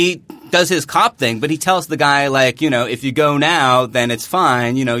he does his cop thing, but he tells the guy, like, if you go now, then it's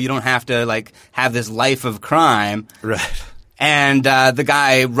fine. You don't have to, like, have this life of crime. Right. And the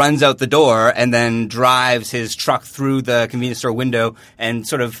guy runs out the door and then drives his truck through the convenience store window and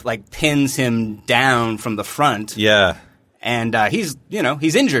sort of, like, pins him down from the front. Yeah. And he's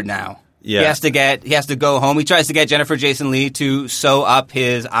injured now. Yeah. He has to go home. He tries to get Jennifer Jason Leigh to sew up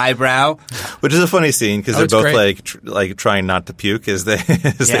his eyebrow, which is a funny scene because they're both like trying not to puke as they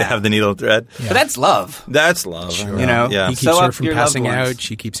have the needle and thread. Yeah. But that's love. That's love. Sure. Yeah. He keeps her from passing out.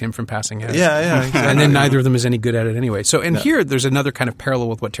 She keeps him from passing out. Yeah. Exactly. And then neither of them is any good at it anyway. So, here there's another kind of parallel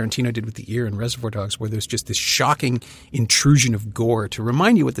with what Tarantino did with The Ear and Reservoir Dogs, where there's just this shocking intrusion of gore to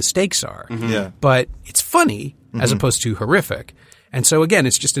remind you what the stakes are. Yeah. But it's funny as opposed to horrific. And so again,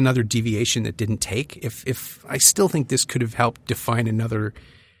 it's just another deviation that didn't take. If I still think this could have helped define another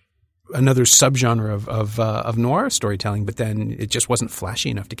subgenre of noir storytelling, but then it just wasn't flashy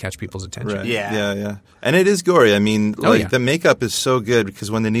enough to catch people's attention. Right. Yeah. And it is gory. I mean, the makeup is so good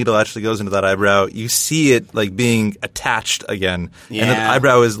because when the needle actually goes into that eyebrow, you see it like being attached again, and the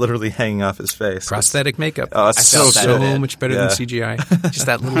eyebrow is literally hanging off his face. Prosthetic makeup. Oh, it's so much better than CGI. Just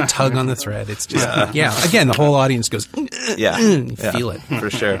that little tug on the thread. It's just Again, the whole audience goes. You feel it for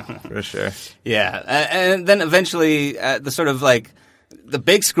sure. Yeah, and then eventually the sort of like. The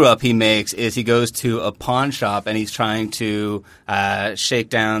big screw up he makes is he goes to a pawn shop and he's trying to shake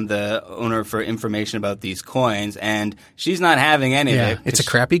down the owner for information about these coins, and she's not having any of it. It's a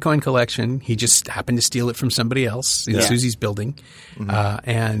crappy coin collection. He just happened to steal it from somebody else in Susie's building.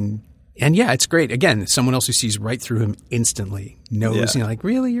 And it's great. Again, someone else who sees right through him instantly knows, like,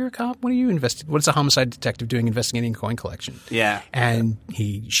 really, you're a cop? What are you investigating? What's a homicide detective doing investigating a coin collection? Yeah. And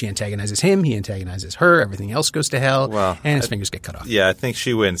she antagonizes him. He antagonizes her. Everything else goes to hell. And his fingers get cut off. Yeah, I think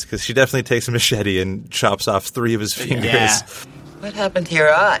she wins because she definitely takes a machete and chops off 3 of his fingers. Yeah. What happened to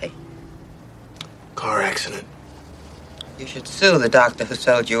your eye? Car accident. You should sue the doctor who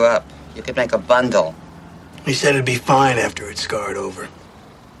sewed you up. You could make a bundle. He said it'd be fine after it scarred over.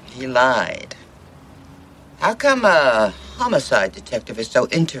 He lied. How come a homicide detective is so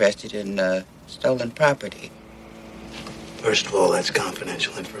interested in stolen property? First of all, that's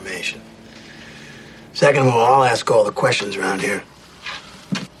confidential information. Second of all, I'll ask all the questions around here.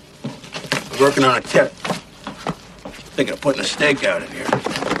 I'm working on a tip. Thinking of putting a stake out in here.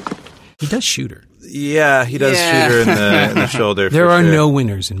 He does shoot her. Yeah, he does shoot her in the shoulder. There are no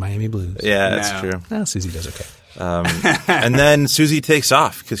winners in Miami Blues. Yeah, that's true. Well, Susie does okay. And then Susie takes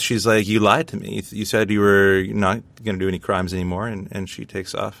off because she's like, you lied to me. You said you were not going to do any crimes anymore, and she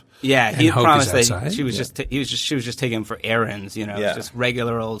takes off. Yeah, he had promised that she was she was just taking him for errands, just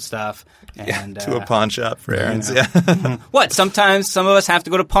regular old stuff. And to a pawn shop for errands. Yeah. What? Sometimes some of us have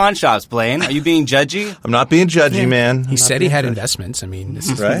to go to pawn shops, Blaine. Are you being judgy? I'm not being judgy, man. He said he had investments. I mean, this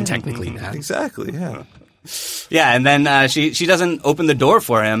is technically that. Exactly. Yeah. Yeah, and then she doesn't open the door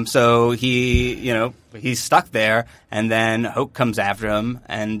for him, so he's stuck there, and then Hoke comes after him,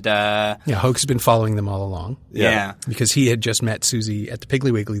 and Hoke's been following them all along. Yeah, because he had just met Susie at the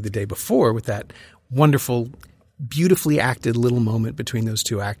Piggly Wiggly the day before with that wonderful, beautifully acted little moment between those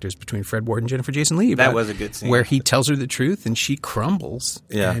two actors, between Fred Ward and Jennifer Jason Leigh. That was a good scene. Where he tells her the truth and she crumbles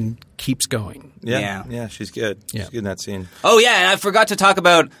and keeps going. Yeah, she's good. She's good in that scene. Oh, yeah, and I forgot to talk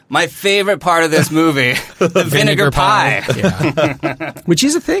about my favorite part of this movie, the vinegar pie. Which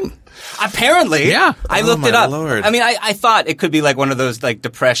is a thing. Apparently. Yeah. I looked it up. Lord. I mean, I thought it could be like one of those like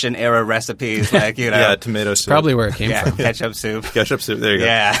Depression-era recipes, like, Yeah, tomato soup. Probably where it came from. Ketchup soup. Ketchup soup, there you go.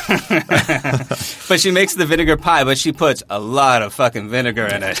 Yeah. But she makes the vinegar pie, but she puts a lot of fucking vinegar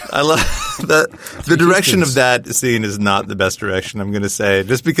in it. I love the direction of that scene is not the best direction, I'm going to say.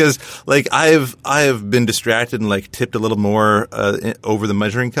 Just because, like, I have been distracted and, like, tipped a little more over the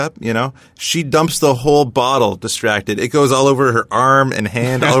measuring cup, She dumps the whole bottle distracted. It goes all over her arm and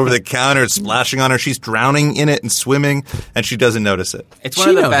hand, all over the counter. It's splashing on her. She's drowning in it and swimming, and she doesn't notice it. It's one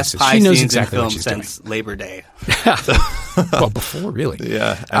of the best pie scenes in film since Labor Day. Well, before, really.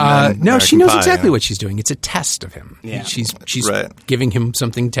 Yeah. No, she knows exactly what she's doing. It's a test of him. Yeah. She's giving him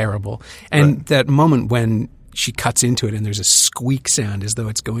something terrible. And that moment when she cuts into it and there's a squeak sound as though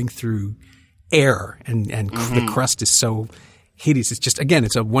it's going through air and the crust is so hideous. It's just, again,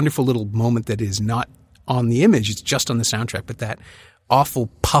 it's a wonderful little moment that is not on the image. It's just on the soundtrack. But that awful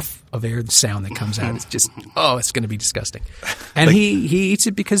puff of air sound that comes out, it's just, it's going to be disgusting. And he eats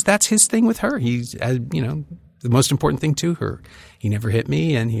it because that's his thing with her. He's, the most important thing to her. He never hit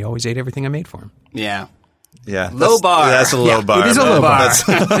me, and he always ate everything I made for him. Yeah. Yeah. Low bar. That's a low bar. It is a low bar.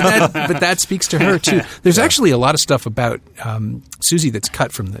 But that speaks to her, too. There's actually a lot of stuff about Susie that's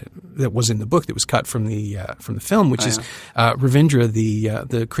cut that was in the book, that was cut from the film, which is Ravindra,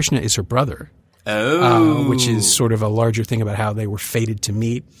 the Krishna is her brother. Oh. Which is sort of a larger thing about how they were fated to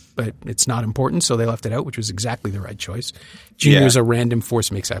meet, but it's not important, so they left it out, which was exactly the right choice. Junior as a random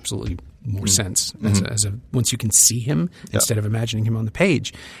force makes absolutely more sense once you can see him instead of imagining him on the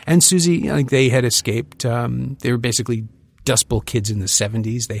page. And Susie, they had escaped. They were basically Dust Bowl kids in the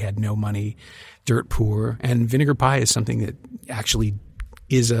 70s. They had no money, dirt poor, and vinegar pie is something that actually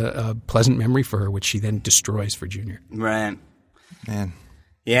is a pleasant memory for her, which she then destroys for Junior. Right. Man.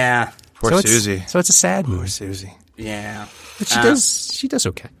 Yeah. Poor Susie. So it's a sad movie. Poor Susie. Yeah. But she does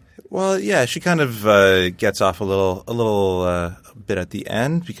okay. Well, yeah, she kind of gets off a little bit at the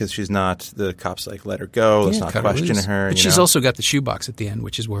end because she's not – the cops let her go. Let's not question her. But she's also got the shoebox at the end,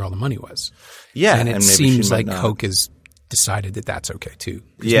 which is where all the money was. Yeah. And it seems like Coke has decided that that's okay too.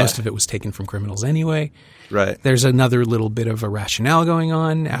 Because most of it was taken from criminals anyway. Right. There's another little bit of a rationale going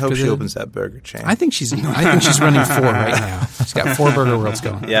on. I hope she opens that burger chain. I think she's running 4 right now. She's got 4 burger worlds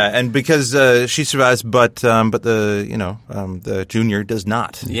going. Yeah, and because she survives, but the Junior does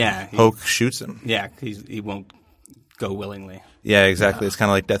not. Yeah. Hoke shoots him. Yeah, he won't go willingly. Yeah, exactly. It's kind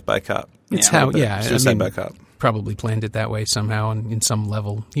of like Death by Cop. It's Suicide by Cop. Probably planned it that way somehow, and in some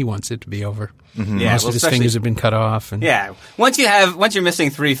level, he wants it to be over. Mm-hmm. Most of his fingers have been cut off. And once you're missing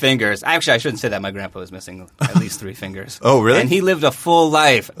 3 fingers. Actually, I shouldn't say that. My grandpa was missing at least 3 fingers. Oh, really? And he lived a full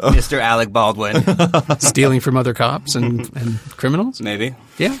life, Mr. Alec Baldwin. Stealing from other cops and criminals? Maybe.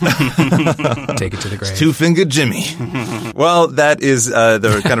 Yeah. Take it to the grave. 2-fingered Jimmy. Well, that is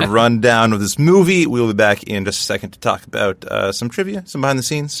the kind of rundown of this movie. We'll be back in just a second to talk about some trivia, some behind the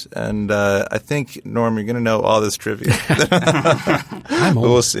scenes, and I think, Norm, you're going to know all this trivia. I'm old.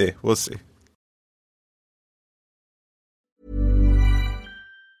 We'll see.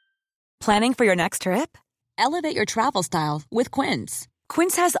 Planning for your next trip? Elevate your travel style with Quince.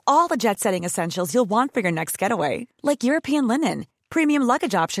 Quince has all the jet-setting essentials you'll want for your next getaway, like European linen, premium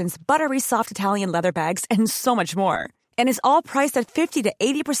luggage options, buttery soft Italian leather bags, and so much more. And is all priced at 50 to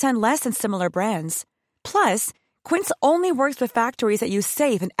 80% less than similar brands. Plus, Quince only works with factories that use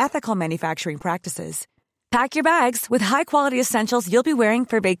safe and ethical manufacturing practices. Pack your bags with high-quality essentials you'll be wearing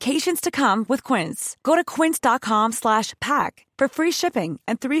for vacations to come with Quince. Go to quince.com/pack for free shipping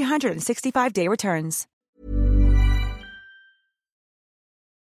and 365-day returns.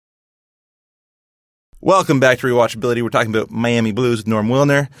 Welcome back to Rewatchability. We're talking about Miami Blues with Norm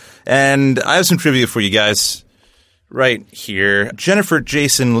Wilner. And I have some trivia for you guys right here. Jennifer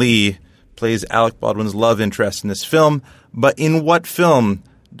Jason Leigh plays Alec Baldwin's love interest in this film. But in what film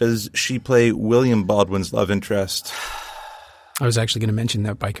does she play William Baldwin's love interest? I was actually going to mention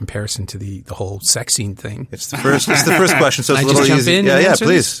that by comparison to the whole sex scene thing. It's the first question, so it's I a little just easy. Jump in Yeah,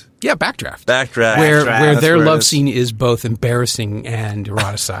 please. Yeah, Backdraft. Where their love scene is both embarrassing and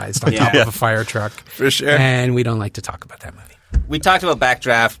eroticized on top of a fire truck. For sure. And we don't like to talk about that movie. We talked about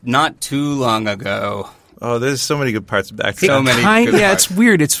Backdraft not too long ago. Oh, there's so many good parts of Backdraft. So many good parts. It's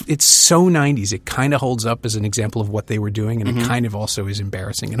weird. It's so 90s. It kind of holds up as an example of what they were doing, and it kind of also is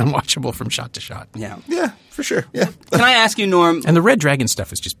embarrassing and unwatchable from shot to shot. Yeah. Yeah, for sure. Yeah. Can I ask you, Norm? And the Red Dragon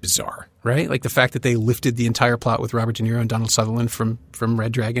stuff is just bizarre, right? Like the fact that they lifted the entire plot with Robert De Niro and Donald Sutherland from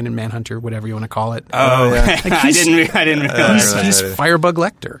Red Dragon and Manhunter, whatever you want to call it. Oh, yeah. Like I didn't realize that. He's Firebug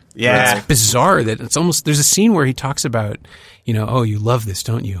Lecter. Yeah. It's bizarre that it's almost – there's a scene where he talks about – oh, you love this,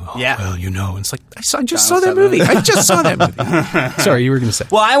 don't you? Oh, yeah. Well, and it's like, I just saw that movie. I just saw that movie. Sorry, you were going to say.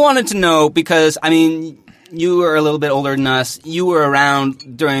 Well, I wanted to know because, you were a little bit older than us. You were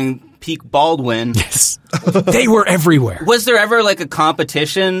around during peak Baldwin. Yes. They were everywhere. Was there ever a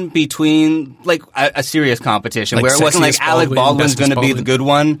competition between, a serious competition Like where it wasn't like Alec Baldwin's going to be the good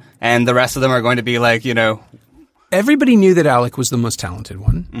one and the rest of them are going to be Everybody knew that Alec was the most talented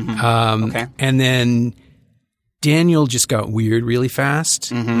one. Mm-hmm. Okay. And then Daniel just got weird really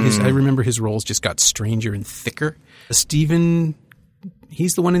fast. Mm-hmm. I remember his roles just got stranger and thicker. Stephen,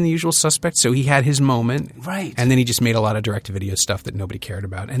 he's the one in The Usual Suspect, so he had his moment. Right. And then he just made a lot of direct-to-video stuff that nobody cared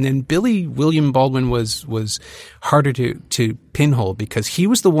about. And then William Baldwin was harder to pinhole because he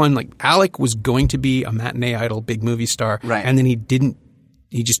was the one, Alec was going to be a matinee idol, big movie star. Right. And then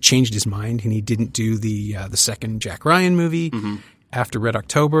he just changed his mind and he didn't do the second Jack Ryan movie. Mm-hmm. After Red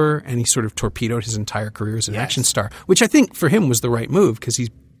October, and he sort of torpedoed his entire career as an action star, which I think for him was the right move because he's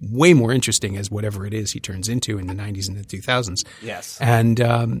way more interesting as whatever it is he turns into in the 90s and the 2000s. Yes.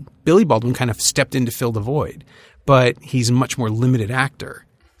 And Billy Baldwin kind of stepped in to fill the void, but he's a much more limited actor.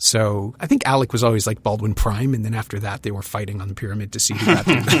 So I think Alec was always like Baldwin Prime, and then after that they were fighting on the pyramid to see who got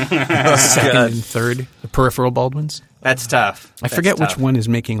the second and third, the peripheral Baldwins. That's tough. I forget which one is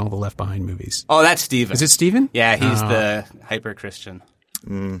making all the Left Behind movies. Oh, that's Steven. Is it Steven? Yeah, he's the hyper-Christian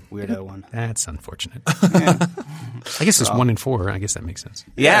weirdo one. That's unfortunate. I guess it's 1 and 4. I guess that makes sense.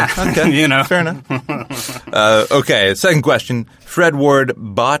 Yeah. Okay. Fair enough. Okay. Second question. Fred Ward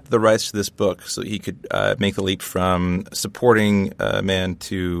bought the rights to this book so he could make the leap from supporting man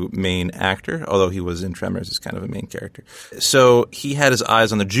to main actor, although he was in Tremors as kind of a main character. So he had his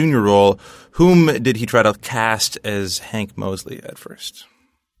eyes on the junior role. Whom did he try to cast as Hank Mosley at first?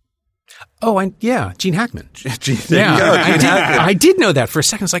 Oh, Gene Hackman. Gene Hackman. I did know that for a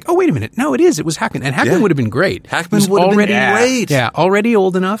second. I was like, oh, wait a minute. No, it is. It was Hackman. And Hackman would have been great. Hackman would have been great. Yeah, already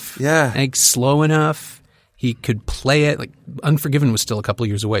old enough. Yeah. Like slow enough. He could play it. Like Unforgiven was still a couple of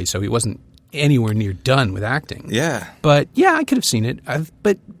years away, so he wasn't anywhere near done with acting. Yeah. But yeah, I could have seen it.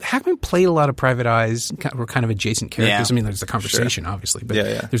 But Hackman played a lot of Private Eyes, were kind of adjacent characters. Yeah. I mean, there's the Conversation, obviously, but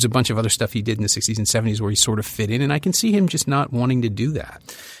Yeah. there's a bunch of other stuff he did in the 60s and 70s where he sort of fit in, and I can see him just not wanting to do that.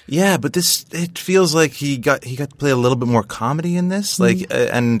 Yeah, but it feels like he got to play a little bit more comedy in this,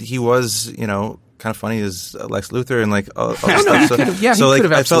 and he was, kind of funny as Lex Luthor and like all that stuff. So like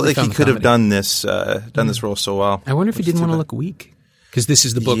I felt like he could have done this role so well. I wonder if he didn't want to look weak. Because this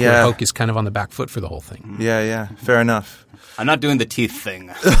is the book where Hoke is kind of on the back foot for the whole thing. Yeah. Fair enough. I'm not doing the teeth thing.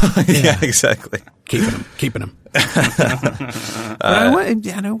 Yeah, exactly. Keeping him. But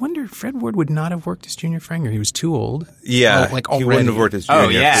I wonder if Fred Ward would not have worked as Junior Franger. He was too old. Yeah. Already. He wouldn't have worked as Junior. Oh,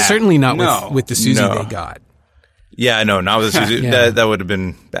 yeah. Certainly not with the Susie they got. Yeah, no, not with the Susie. That would have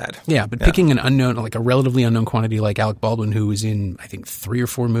been bad. Yeah, but picking an unknown, like a relatively unknown quantity like Alec Baldwin, who was in, I think, 3 or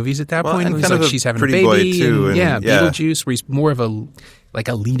 4 movies at that point. And it was kind like of she's having a pretty baby. boy too. Beetlejuice, where he's more of a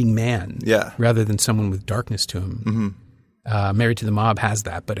leading man. Yeah. Rather than someone with darkness to him. Mm-hmm. Married to the Mob has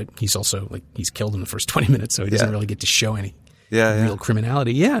that, but he's also he's killed in the first 20 minutes, so he doesn't really get to show any real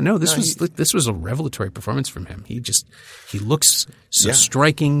criminality. Yeah, no, this was a revelatory performance from him. He looks so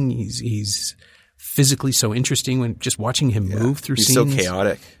striking. He's physically so interesting when just watching him move through he's scenes. He's so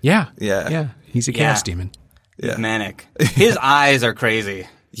chaotic. Yeah. He's a chaos demon. He's manic. His eyes are crazy.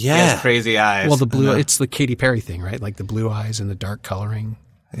 Yeah. He has crazy eyes. Well, the blue, it's the Katy Perry thing, right? Like the blue eyes and the dark coloring.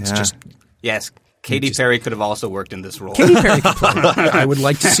 It's just... Yes. Katy Perry could have also worked in this role. Katy Perry could play it. I would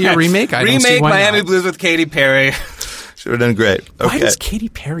like to see a remake. I don't see why Miami not. Blues with Katy Perry. Should have done great. Okay. Why does Katy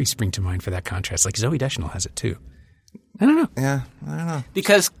Perry spring to mind for that contrast? Like Zooey Deschanel has it too. I don't know. Yeah, I don't know.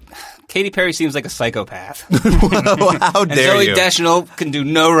 Because Katy Perry seems like a psychopath. Well, how dare and you? Zooey Deschanel can do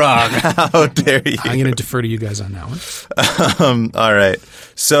no wrong. How dare you? I'm going to defer to you guys on that one. All right.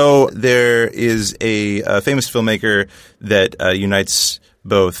 So there is a famous filmmaker that unites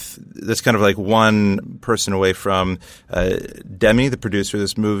both. That's kind of like one person away from Demi, the producer of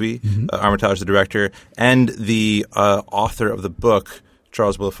this movie, Armitage, the director, and the author of the book,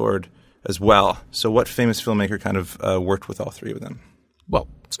 Charles Willeford, as well. So what famous filmmaker kind of worked with all three of them? Well,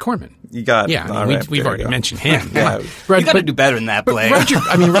 it's Corman. You got it. Yeah, I mean, we've already mentioned him. You got to do better than that, Blake. This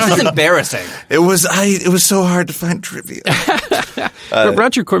is embarrassing. It was so hard to find trivia.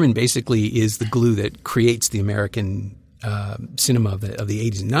 Roger Corman basically is the glue that creates the American cinema of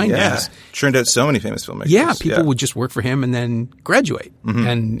the 80s and 90s. Yeah, churned out so many famous filmmakers. Yeah, people would just work for him and then graduate.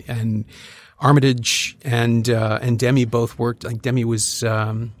 And Armitage and Demi both worked. Like Demi was,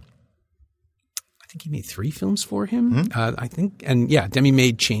 I think he made 3 films for him. I think, and Demi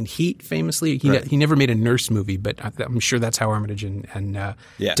made Chained Heat famously. He never made a nurse movie, but I'm sure that's how Armitage and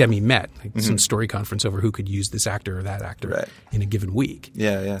Demi met. Like some story conference over who could use this actor or that actor in a given week.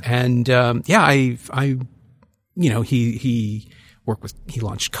 And he worked with. He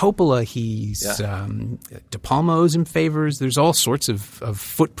launched Coppola. De Palma's in favors. There's all sorts of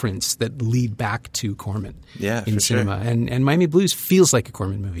footprints that lead back to Corman in cinema. Sure. And Miami Blues feels like a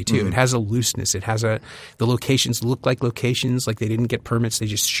Corman movie too. It has a looseness. It has the locations look like locations. Like they didn't get permits. They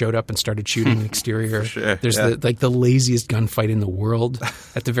just showed up and started shooting an exterior. There's the laziest gunfight in the world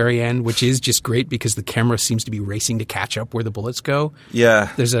at the very end, which is just great because the camera seems to be racing to catch up where the bullets go.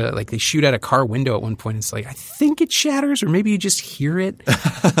 Yeah. There's they shoot at a car window at one point. And it's like, I think it shatters or maybe you just hear it,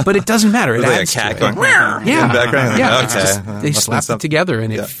 but it doesn't matter. It adds like a cat to it. going, in the background. It's just, they slap it together,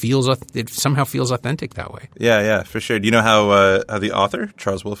 and it somehow feels authentic that way. Yeah, for sure. Do you know how the author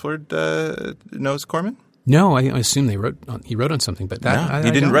Charles Willeford knows Corman? No, I assume he wrote on something, but that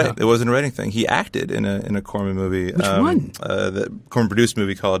he didn't don't write. know. It wasn't a writing thing. He acted in a Corman movie. Which one? The Corman produced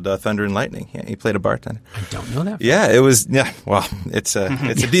movie called Thunder and Lightning. Yeah, he played a bartender. I don't know that. Yeah, it was. Yeah, well, it's a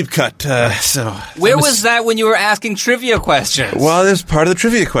deep cut. So where was that when you were asking trivia questions? Well, there's part of the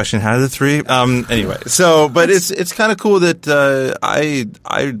trivia question. How did the three? Anyway, so but it's kind of cool that I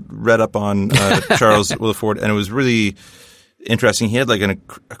read up on Charles Willeford, and it was really interesting. He had like a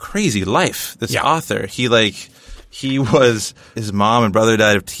crazy life. This author, his mom and brother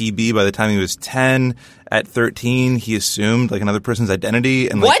died of TB by the time he was 10. At 13, he assumed like another person's identity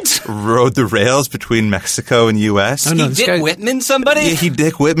and rode the rails between Mexico and U.S. He Dick Whitman somebody? He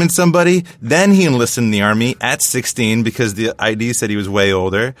Dick Whitman somebody. Then he enlisted in the Army at 16 because the ID said he was way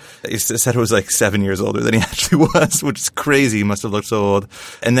older. He said it was like 7 years older than he actually was, which is crazy. He must have looked so old.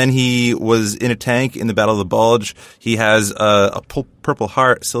 And then he was in a tank in the Battle of the Bulge. He has a Purple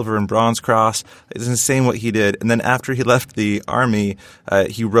Heart, Silver and Bronze Cross. It's insane what he did. And then after he left the Army,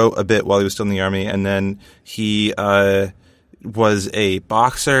 he wrote a bit while he was still in the Army, and then he was a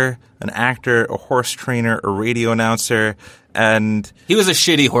boxer, an actor, a horse trainer, a radio announcer, and he was a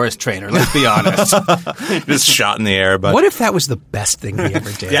shitty horse trainer, let's be honest. Just shot in the air. But what if that was the best thing he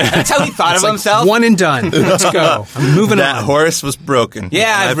ever did? Yeah, that's how he thought of himself. One and done. Let's go. I'm moving on. That horse was broken.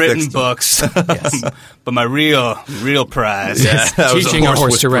 Yeah, I've written books. Yes. But my real prize is teaching a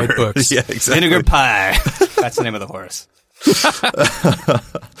horse to write books. Yeah, exactly. Vinegar Pie. That's the name of the horse.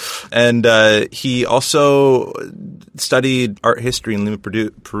 And he also studied art history in Lima,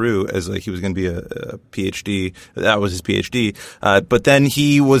 Peru, as like he was going to be a PhD. That was his PhD. But then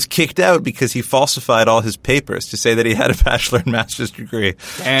he was kicked out because he falsified all his papers to say that he had a bachelor and master's degree.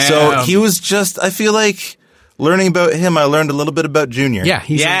 Damn. So he was just, I feel like, learning about him, I learned a little bit about Junior. Yeah,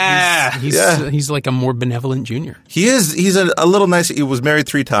 he's like a more benevolent Junior. He is. He's a little nice. He was married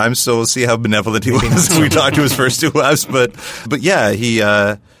 3 times, so we'll see how benevolent he was. We talked to his first 2 wives, but yeah, he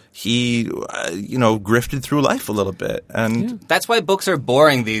grifted through life a little bit, and that's why books are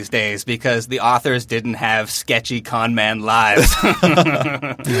boring these days, because the authors didn't have sketchy con man lives.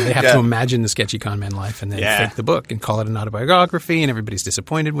 They have to imagine the sketchy con man life and then fake the book and call it an autobiography, and everybody's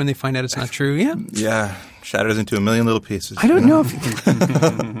disappointed when they find out it's not true. Yeah, shatters into a million little pieces. I don't know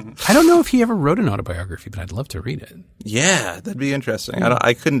if he ever wrote an autobiography, but I'd love to read it. Yeah, that'd be interesting.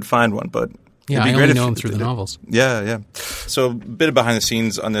 I couldn't find one, but yeah, I only know him through the novels. Yeah. So a bit of behind the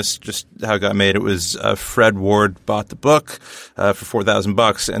scenes on this, just how it got made. It was Fred Ward bought the book for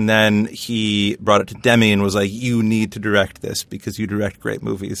 $4,000, and then he brought it to Demi and was like, "You need to direct this because you direct great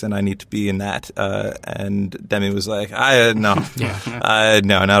movies, and I need to be in that." And Demi was like, "No, not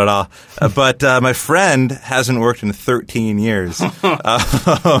at all." But my friend hasn't worked in 13 years.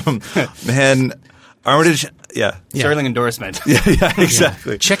 Man, Armitage. Yeah. Sterling endorsement. Yeah,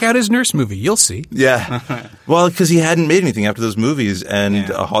 exactly. Check out his Nurse movie. You'll see. Yeah. Well, because he hadn't made anything after those movies, and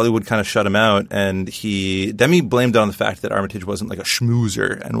Hollywood kind of shut him out. And Demi blamed it on the fact that Armitage wasn't like a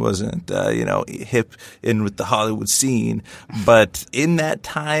schmoozer and wasn't, hip in with the Hollywood scene. But in that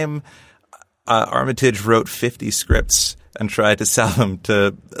time, Armitage wrote 50 scripts and tried to sell them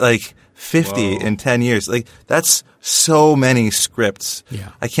to 50 in 10 years. That's so many scripts. Yeah.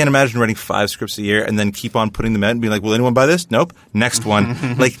 I can't imagine writing 5 scripts a year and then keep on putting them out and being like, will anyone buy this? Nope. Next one.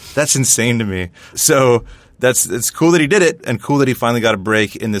 That's insane to me. So it's cool that he did it, and cool that he finally got a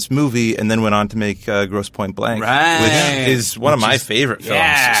break in this movie and then went on to make Grosse Pointe Blank, which is one of my favorite films.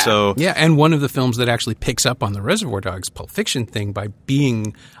 Yeah. So and one of the films that actually picks up on the Reservoir Dogs Pulp Fiction thing by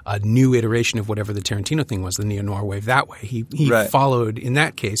being a new iteration of whatever the Tarantino thing was, the neo-noir wave that way. He followed, in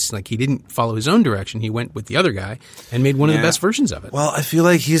that case, he didn't follow his own direction. He went with the other guy and made one of the best versions of it. Well, I feel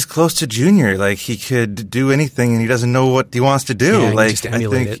like he's close to Junior. He could do anything and he doesn't know what he wants to do. Yeah, just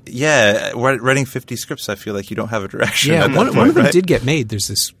emulate it. Yeah, writing 50 scripts, I feel like you don't have a direction. Yeah, at that one point, of them did get made. There's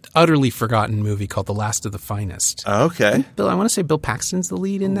this utterly forgotten movie called The Last of the Finest. Oh, okay. I want to say Bill Paxton's the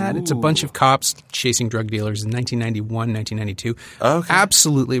lead in that. Ooh. It's a bunch of cops chasing drug dealers in 1991, 1992. Okay.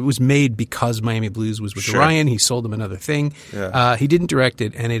 Absolutely. It was made because Miami Blues was with Ryan. He sold them another thing. Yeah. He didn't direct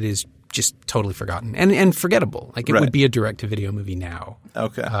it, and it is just totally forgotten and forgettable. It would be a direct-to-video movie now.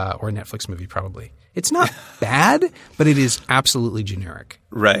 Okay. Or a Netflix movie probably. It's not bad, but it is absolutely generic.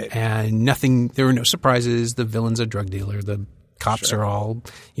 Right. And there were no surprises. The villain's a drug dealer. The cops are all,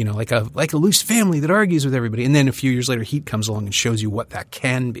 like a loose family that argues with everybody. And then a few years later, Heat comes along and shows you what that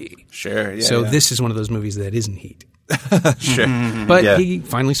can be. Sure. Yeah, so this is one of those movies that isn't Heat. Sure. But he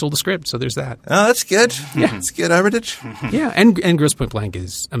finally sold the script, so there's that. Oh, that's good. Yeah. It's good, Armitage. Yeah, and Grosse Pointe Blank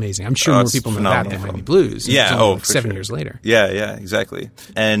is amazing. I'm sure more people know that than Miami Blues. Yeah, for 7 years later. Yeah, exactly.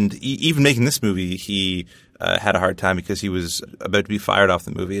 And even making this movie, he had a hard time because he was about to be fired off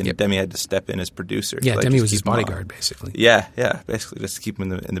the movie, and Demme had to step in as producer. Yeah, to, Demme was his bodyguard, basically. Yeah, basically just to keep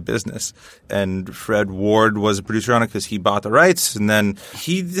him in the business. And Fred Ward was a producer on it because he bought the rights, and then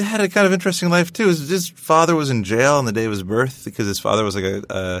he had a kind of interesting life too. His father was in jail on the day of his birth because his father was like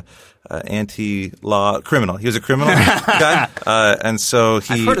a anti-law criminal. He was a criminal guy, and so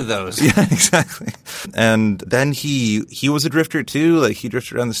I've heard of those. Yeah, exactly. And then he was a drifter too. Like he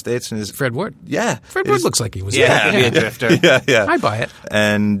drifted around the States, and Fred Ward. Yeah, Fred Ward looks like he was. Be a drifter. Yeah. I buy it.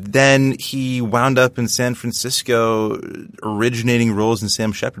 And then he wound up in San Francisco, originating roles in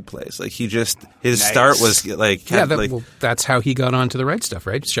Sam Shepard plays. Like his start was like that's how he got onto the right stuff,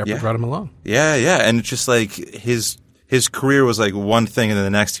 right? Shepard brought him along. Yeah, and it's just like his career was like one thing, and then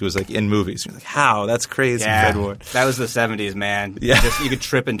the next he was like in movies. You're like, how? That's crazy, Fred Ward. That was the 70s, man. Yeah. You could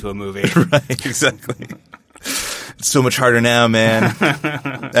trip into a movie. Right, exactly. It's so much harder now, man.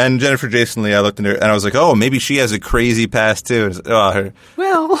 And Jennifer Jason Leigh, I looked at her, and I was like, oh, maybe she has a crazy past, too.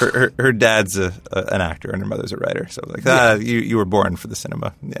 Her dad's an actor, and her mother's a writer. So I was like, you were born for the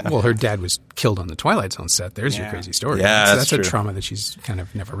cinema. Yeah. Well, her dad was killed on the Twilight Zone set. There's your crazy story. Yeah, that's a trauma that she's kind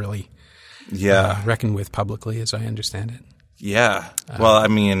of never really reckoned with publicly, as I understand it. Yeah. Well, I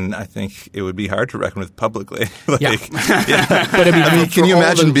mean, I think it would be hard to reckon with publicly. But I mean, can you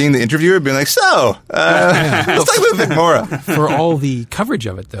imagine being the interviewer being like, let's talk about Vic Morrow. For all the coverage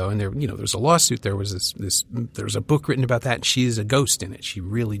of it, though, and there was a lawsuit. There was there was a book written about that. And she is a ghost in it. She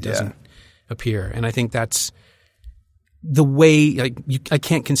really doesn't appear. And I think that's the way. I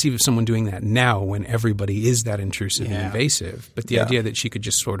can't conceive of someone doing that now when everybody is that intrusive and invasive. But the idea that she could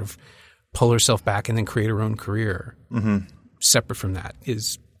just sort of pull herself back and then create her own career separate from that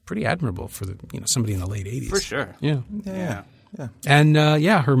is pretty admirable for somebody in the late 80s. For sure. Yeah. And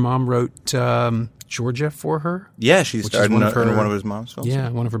her mom wrote Georgia for her. Yeah, she starred in one of his mom's films. Yeah,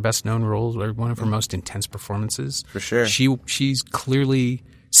 one of her best known roles, or one of her most intense performances. For sure. She's clearly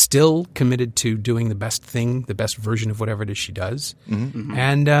still committed to doing the best thing, the best version of whatever it is she does. Mm-hmm.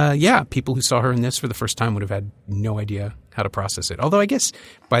 And people who saw her in this for the first time would have had no idea how to process it. Although I guess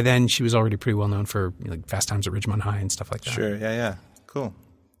by then she was already pretty well known for Fast Times at Ridgemont High and stuff like that. Sure, yeah. Cool.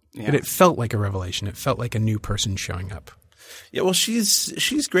 Yeah. But it felt like a revelation. It felt like a new person showing up. Yeah, well,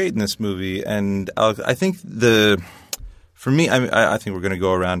 she's great in this movie, and I think for me, I think we're going to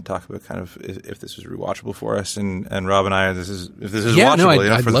go around and talk about kind of if this was rewatchable for us, and Rob and I, if this is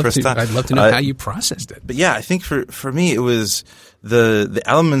watchable for the first time. I'd love to know how you processed it. But yeah, I think for me it was the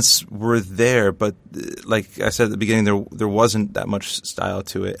elements were there, but like I said at the beginning, there wasn't that much style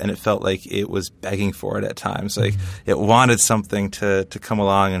to it, and it felt like it was begging for it at times. Like it wanted something to come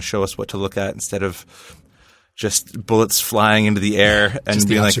along and show us what to look at instead of just bullets flying into the air and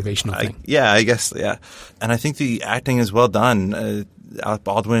being like, thing. I guess. And I think the acting is well done. Alec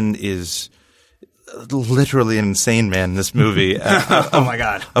Baldwin is literally an insane man in this movie. Oh my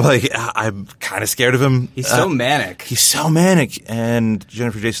God. I'm kind of scared of him. He's so manic. He's so manic. And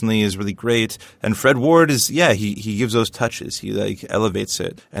Jennifer Jason Leigh is really great. And Fred Ward is, he gives those touches. He elevates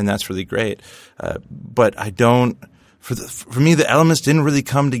it. And that's really great. But I don't, for me, the elements didn't really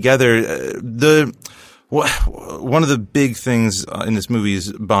come together. One of the big things in this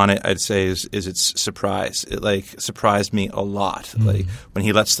movie's bonnet, I'd say, is its surprise. It surprised me a lot. Mm-hmm. Like when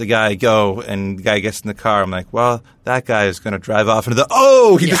he lets the guy go and the guy gets in the car, I'm like, well, that guy is going to drive off into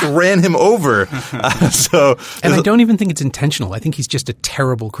he just ran him over. And I don't even think it's intentional. I think he's just a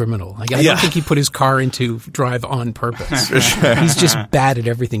terrible criminal. I don't think he put his car into drive on purpose. For sure. He's just bad at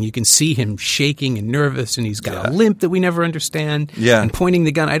everything. You can see him shaking and nervous, and he's got a limp that we never understand. Yeah. And pointing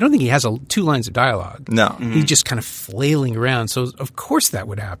the gun. I don't think he has 2 lines of dialogue. No. Mm-hmm. He's just kind of flailing around. So of course that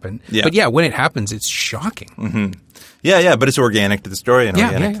would happen. Yeah. But when it happens, it's shocking. Mm-hmm. Yeah, but it's organic to the story and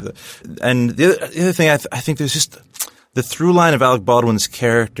organic to and the other thing, I think there's just the through line of Alec Baldwin's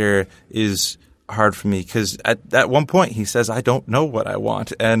character is hard for me because at one point he says, I don't know what I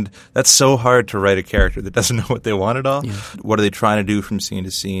want. And that's so hard to write a character that doesn't know what they want at all. Yeah. What are they trying to do from scene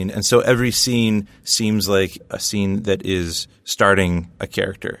to scene? And so every scene seems like a scene that is starting a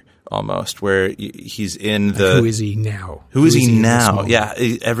character. Almost, where he's in the... Who is he now? Who is he now? Yeah,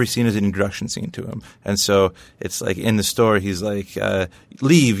 every scene is an introduction scene to him. And so it's like in the store, he's like,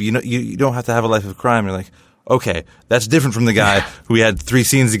 leave, you don't have to have a life of crime. You're like, okay, that's different from the guy who we had 3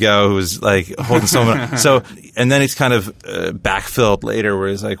 scenes ago who was like holding someone. So and then it's kind of backfilled later where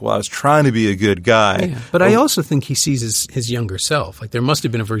he's like, well, I was trying to be a good guy. Yeah. But I also think he sees his younger self. Like there must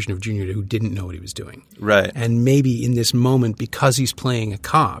have been a version of Junior who didn't know what he was doing. Right. And maybe in this moment, because he's playing a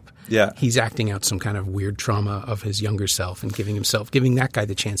cop, yeah. he's acting out some kind of weird trauma of his younger self and giving that guy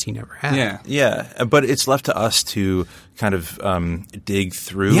the chance he never had. Yeah. Yeah. But it's left to us to kind of dig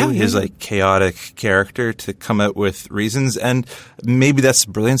through his like chaotic character to come out with reasons. And maybe that's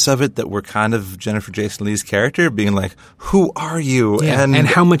the brilliance of it, that we're kind of Jennifer Jason Leigh's character being like, who are you? Yeah. And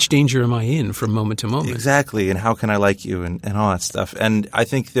how much danger am I in from moment to moment? Exactly. And how can I like you and all that stuff. And I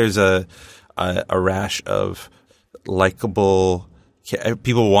think there's a rash of likable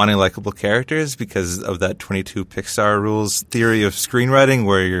people wanting likable characters because of that 22 Pixar rules theory of screenwriting,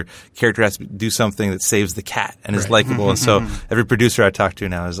 where your character has to do something that saves the cat and is likable. And so every producer I talk to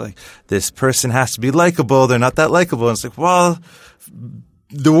now is like, this person has to be likable. They're not that likable. And it's like, well,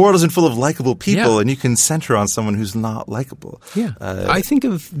 the world isn't full of likable people, and you can center on someone who's not likable. Yeah. I think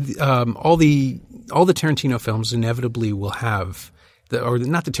of all the Tarantino films inevitably will have or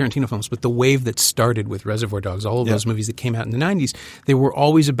not the Tarantino films, but the wave that started with Reservoir Dogs, all of those movies that came out in the 90s, they were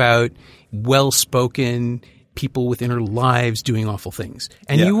always about well-spoken people with inner lives doing awful things.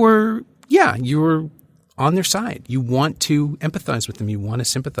 And you were on their side. You want to empathize with them. You want to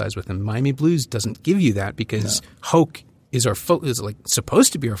sympathize with them. Miami Blues doesn't give you that because Hoke is like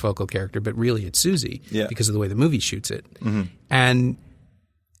supposed to be our focal character, but really it's Susie because of the way the movie shoots it. Mm-hmm. And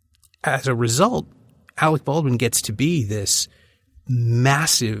as a result, Alec Baldwin gets to be this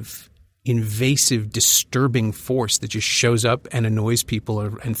massive, invasive, disturbing force that just shows up and annoys people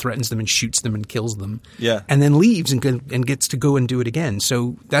and threatens them and shoots them and kills them. Yeah. And then leaves and gets to go and do it again.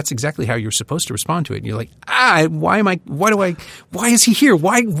 So that's exactly how you're supposed to respond to it. And you're like, why is he here?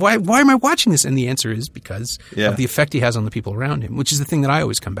 Why am I watching this? And the answer is because of the effect he has on the people around him, which is the thing that I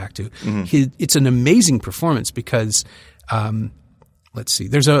always come back to. Mm-hmm. It's an amazing performance because, let's see.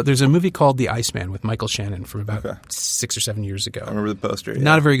 There's a movie called The Iceman with Michael Shannon from about 6 or 7 years ago. I remember the poster. Yeah.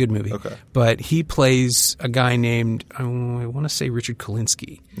 Not a very good movie. Okay. But he plays a guy named I want to say Richard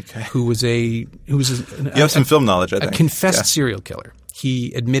Kolinsky, who was you have some film knowledge, I think. A confessed serial killer.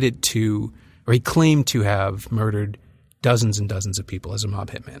 He admitted to, or he claimed to have murdered dozens and dozens of people as a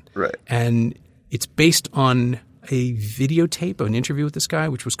mob hitman. Right. And it's based on a videotape of an interview with this guy,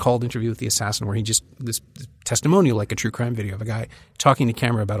 which was called Interview with the Assassin, where he just – this testimonial, like a true crime video of a guy talking to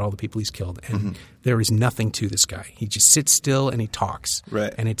camera about all the people he's killed. And there is nothing to this guy. He just sits still and he talks.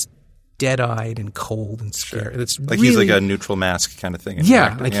 Right. And it's dead-eyed and cold and scary. Sure. It's like really, he's like a neutral mask kind of thing.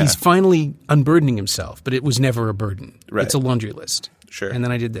 He's finally unburdening himself, but it was never a burden. Right. It's a laundry list. Sure. And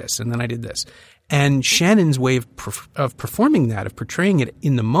then I did this, and then I did this. And Shannon's way of performing that, of portraying it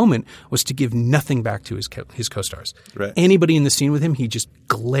in the moment, was to give nothing back to his co-stars. Right. Anybody in the scene with him, he just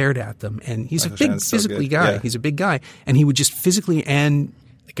glared at them. And he's a big physically guy. Yeah. He's a big guy. And he would just physically and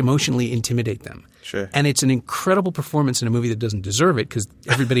like emotionally intimidate them. Sure. And it's an incredible performance in a movie that doesn't deserve it because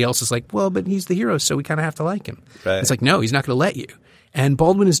everybody else is like, well, but he's the hero, so we kind of have to like him. Right. It's like, no, he's not going to let you. And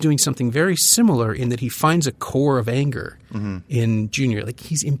Baldwin is doing something very similar in that he finds a core of anger in Junior. Like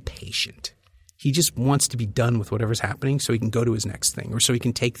he's impatient. He just wants to be done with whatever's happening so he can go to his next thing or so he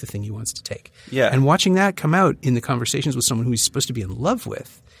can take the thing he wants to take. Yeah. And watching that come out in the conversations with someone who he's supposed to be in love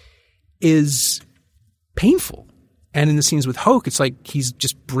with is painful. And in the scenes with Hoke, it's like he's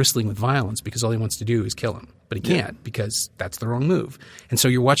just bristling with violence because all he wants to do is kill him. But he can't because that's the wrong move. And so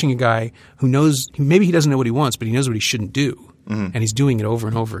you're watching a guy who knows – maybe he doesn't know what he wants, but he knows what he shouldn't do. And he's doing it over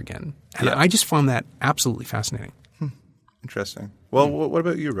and over again. And I just found that absolutely fascinating. Interesting. Well, what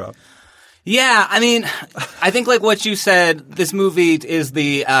about you, Rob? Yeah, I mean, I think like what you said, this movie is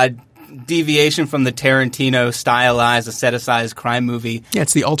the deviation from the Tarantino stylized, asceticized crime movie. Yeah,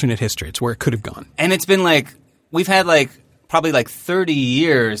 it's the alternate history. It's where it could have gone. And it's been like – we've had like probably like 30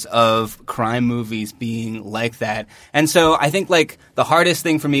 years of crime movies being like that. And so I think like the hardest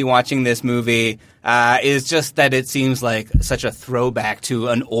thing for me watching this movie is just that it seems like such a throwback to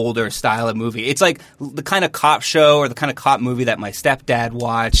an older style of movie. It's like the kind of cop show or the kind of cop movie that my stepdad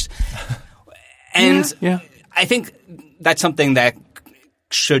watched. And I think that's something that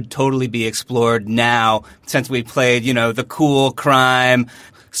should totally be explored now since we played, the cool crime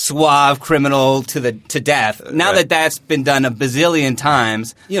suave criminal to death. Now that that's been done a bazillion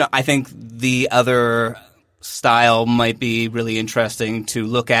times, I think the other style might be really interesting to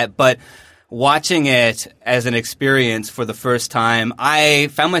look at. But watching it as an experience for the first time, I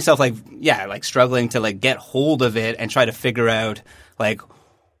found myself struggling to get hold of it and try to figure out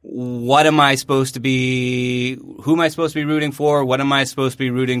what am I supposed to be – who am I supposed to be rooting for? What am I supposed to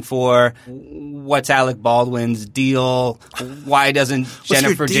be rooting for? What's Alec Baldwin's deal? Why doesn't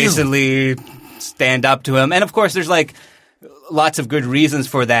Jennifer Jason Leigh stand up to him. And of course, there's like lots of good reasons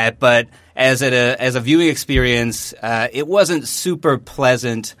for that. But as a viewing experience, it wasn't super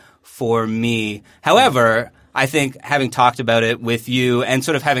pleasant for me. However, I think having talked about it with you and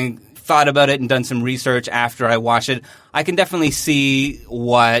sort of having thought about it and done some research after I watched it, I can definitely see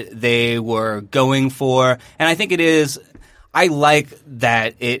what they were going for. And I think I like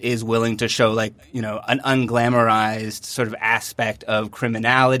that it is willing to show like, an unglamorized sort of aspect of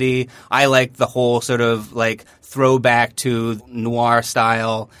criminality. I like the whole sort of like throwback to noir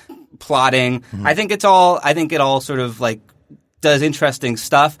style plotting. Mm-hmm. I think it all sort of like does interesting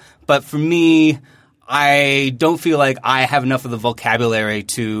stuff. But for me, I don't feel like I have enough of the vocabulary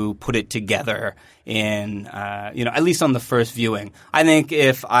to put it together in, at least on the first viewing. I think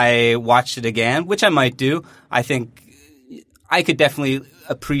if I watched it again, which I might do, I think I could definitely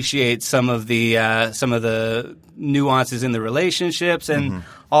appreciate some of the nuances in the relationships and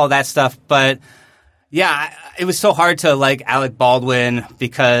all that stuff. But yeah, it was so hard to like Alec Baldwin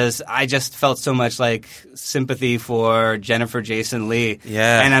because I just felt so much like sympathy for Jennifer Jason Leigh.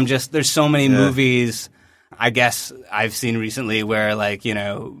 Yeah. And there's so many movies I guess I've seen recently where like,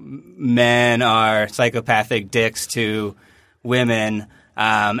 men are psychopathic dicks to women.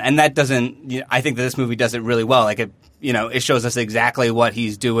 And that doesn't, I think that this movie does it really well. Like it shows us exactly what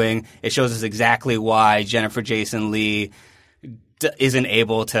he's doing. It shows us exactly why Jennifer Jason Leigh isn't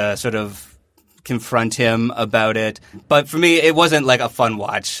able to sort of confront him about it. But for me, it wasn't like a fun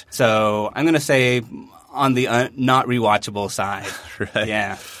watch. So I'm going to say on the not rewatchable side. Right.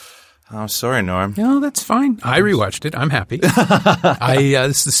 Yeah. I'm sorry, Norm. No, that's fine. I rewatched it. I'm happy.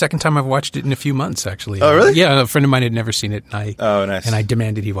 This is the second time I've watched it in a few months, actually. Oh, really? Yeah, a friend of mine had never seen it. Nice. And I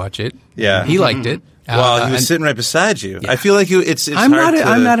demanded he watch it. Yeah. He liked it. Well, he was sitting right beside you. Yeah. I feel like it's I'm hard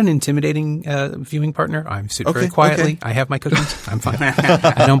I'm not an intimidating viewing partner. I sit very quietly. Okay. I have my cookies. I'm fine.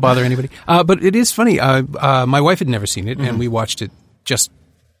 I don't bother anybody. But it is funny. My wife had never seen it, and we watched it just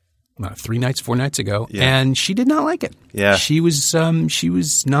 4 nights ago, and she did not like it. Yeah. She was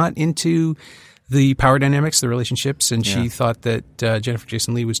not into the power dynamics, the relationships, and she thought that Jennifer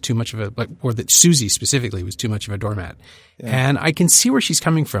Jason Leigh was too much of or that Susie specifically was too much of a doormat. Yeah. And I can see where she's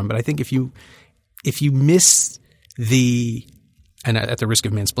coming from, but I think if you miss and at the risk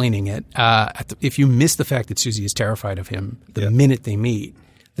of mansplaining it, if you miss the fact that Susie is terrified of him the minute they meet,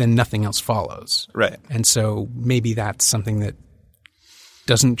 then nothing else follows. Right. And so maybe that's something that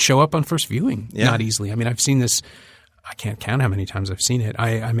doesn't show up on first viewing not easily. I mean, I've seen this. I can't count how many times I've seen it.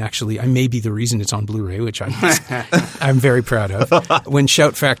 I may be the reason it's on Blu-ray, which I'm very proud of. When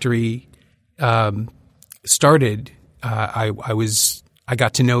Shout Factory started, I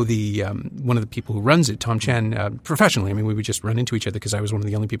got to know one of the people who runs it, Tom Chan, professionally. I mean, we would just run into each other because I was one of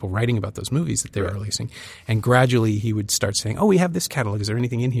the only people writing about those movies that they were releasing. And gradually, he would start saying, "Oh, we have this catalog. Is there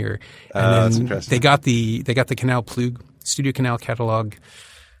anything in here?" And then that's interesting. They got the Canal Plug Studio Canal catalog,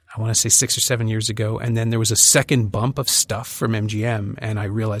 I want to say 6 or 7 years ago, and then there was a second bump of stuff from MGM, and I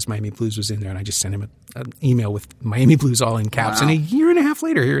realized Miami Blues was in there, and I just sent him an email with Miami Blues all in caps. Wow. And a year and a half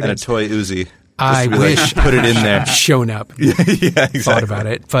later, here it is. And a toy Uzi. I wish put it in there, shown up, exactly. Thought about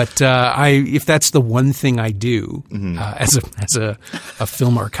it. But if that's the one thing I do as a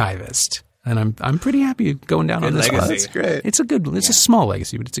film archivist, and I'm pretty happy going down on this one. That's great. It's a good one. It's a small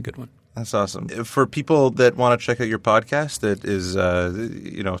legacy, but it's a good one. That's awesome. For people that want to check out your podcast, that is,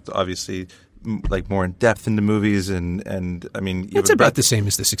 obviously like more in depth into movies, and I mean, it's about the same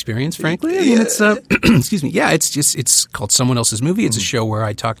as this experience, frankly. I mean, it's excuse me, it's called Someone Else's Movie. It's a show where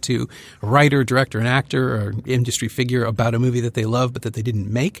I talk to a writer, director, an actor, or industry figure about a movie that they love but that they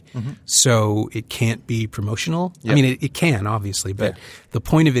didn't make. So it can't be promotional. I mean, it can obviously, but the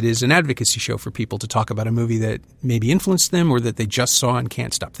point of it is an advocacy show for people to talk about a movie that maybe influenced them or that they just saw and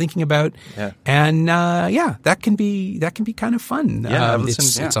can't stop thinking about. And that can be kind of fun.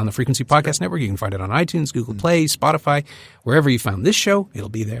 It's on the Frequency Podcast Network. You can find it on iTunes, Google Play, Spotify, wherever you found this show, it'll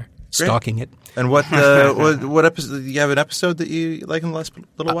be there. Great. Stalking it. And what episode? You have an episode that you like in the last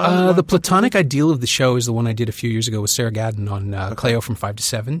little while? The platonic ideal of the show is the one I did a few years ago with Sarah Gadon on Cleo from 5 to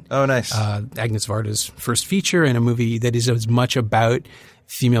 7. Oh, nice. Agnes Varda's first feature, and a movie that is as much about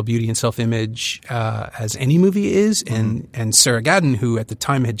female beauty and self-image as any movie is. And Sarah Gadon, who at the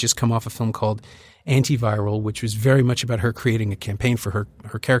time had just come off a film called Antiviral, which was very much about her creating a campaign for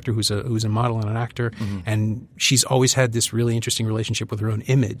her character, who's a model and an actor, and she's always had this really interesting relationship with her own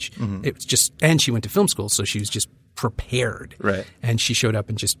image. It was and she went to film school, so she was just prepared. Right. And she showed up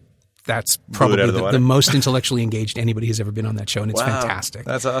and just that's probably the most intellectually engaged anybody has ever been on that show, and it's fantastic.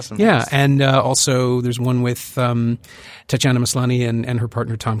 That's awesome. Yeah, and also there's one with Tatiana Maslany and her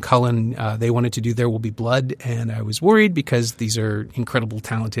partner Tom Cullen. They wanted to do There Will Be Blood, and I was worried because these are incredible,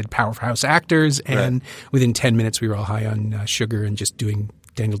 talented, powerhouse actors, and within 10 minutes we were all high on sugar and just doing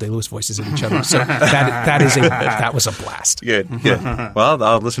Daniel Day-Lewis voices at each other. So that was a blast. Good. Well,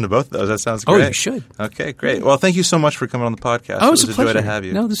 I'll listen to both of those. That sounds great. Oh, you should. Okay, great. Well, thank you so much for coming on the podcast. Oh, it was a pleasure. Joy to have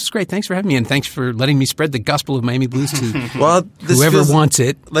you. No, this is great. Thanks for having me, and thanks for letting me spread the gospel of Miami Blues to whoever wants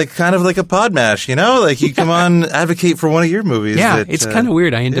it. Like kind of like a Podmash, you know? Like you come on, advocate for one of your movies. Yeah, it's kind of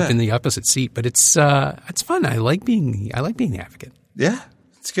weird. I end up in the opposite seat, but it's fun. I like being the advocate. Yeah.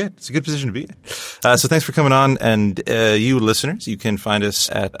 It's good. It's a good position to be in. So thanks for coming on. And you listeners, you can find us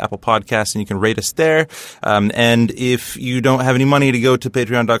at Apple Podcasts and you can rate us there. And if you don't have any money to go to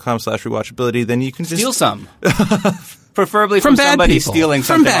patreon.com/rewatchability, then you can just steal some. Preferably from somebody people. stealing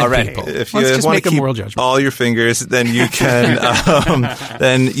something already. If you Let's just want make to a keep moral judgment. all your fingers, then you can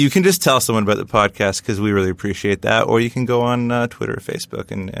just tell someone about the podcast because we really appreciate that. Or you can go on Twitter or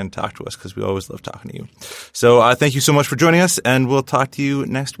Facebook and talk to us because we always love talking to you. So thank you so much for joining us, and we'll talk to you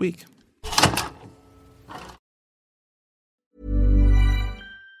next week.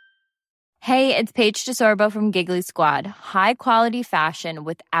 Hey, it's Paige DeSorbo from Giggly Squad. High quality fashion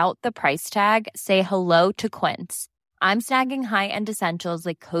without the price tag. Say hello to Quince. I'm snagging high-end essentials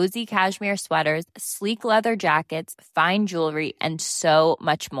like cozy cashmere sweaters, sleek leather jackets, fine jewelry, and so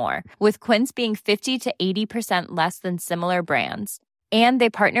much more. With Quince being 50 to 80% less than similar brands. And they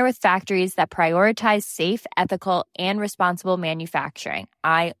partner with factories that prioritize safe, ethical, and responsible manufacturing.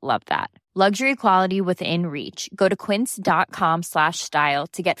 I love that. Luxury quality within reach. Go to quince.com/style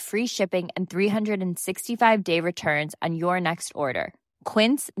to get free shipping and 365-day returns on your next order.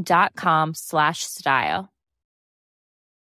 Quince.com/style.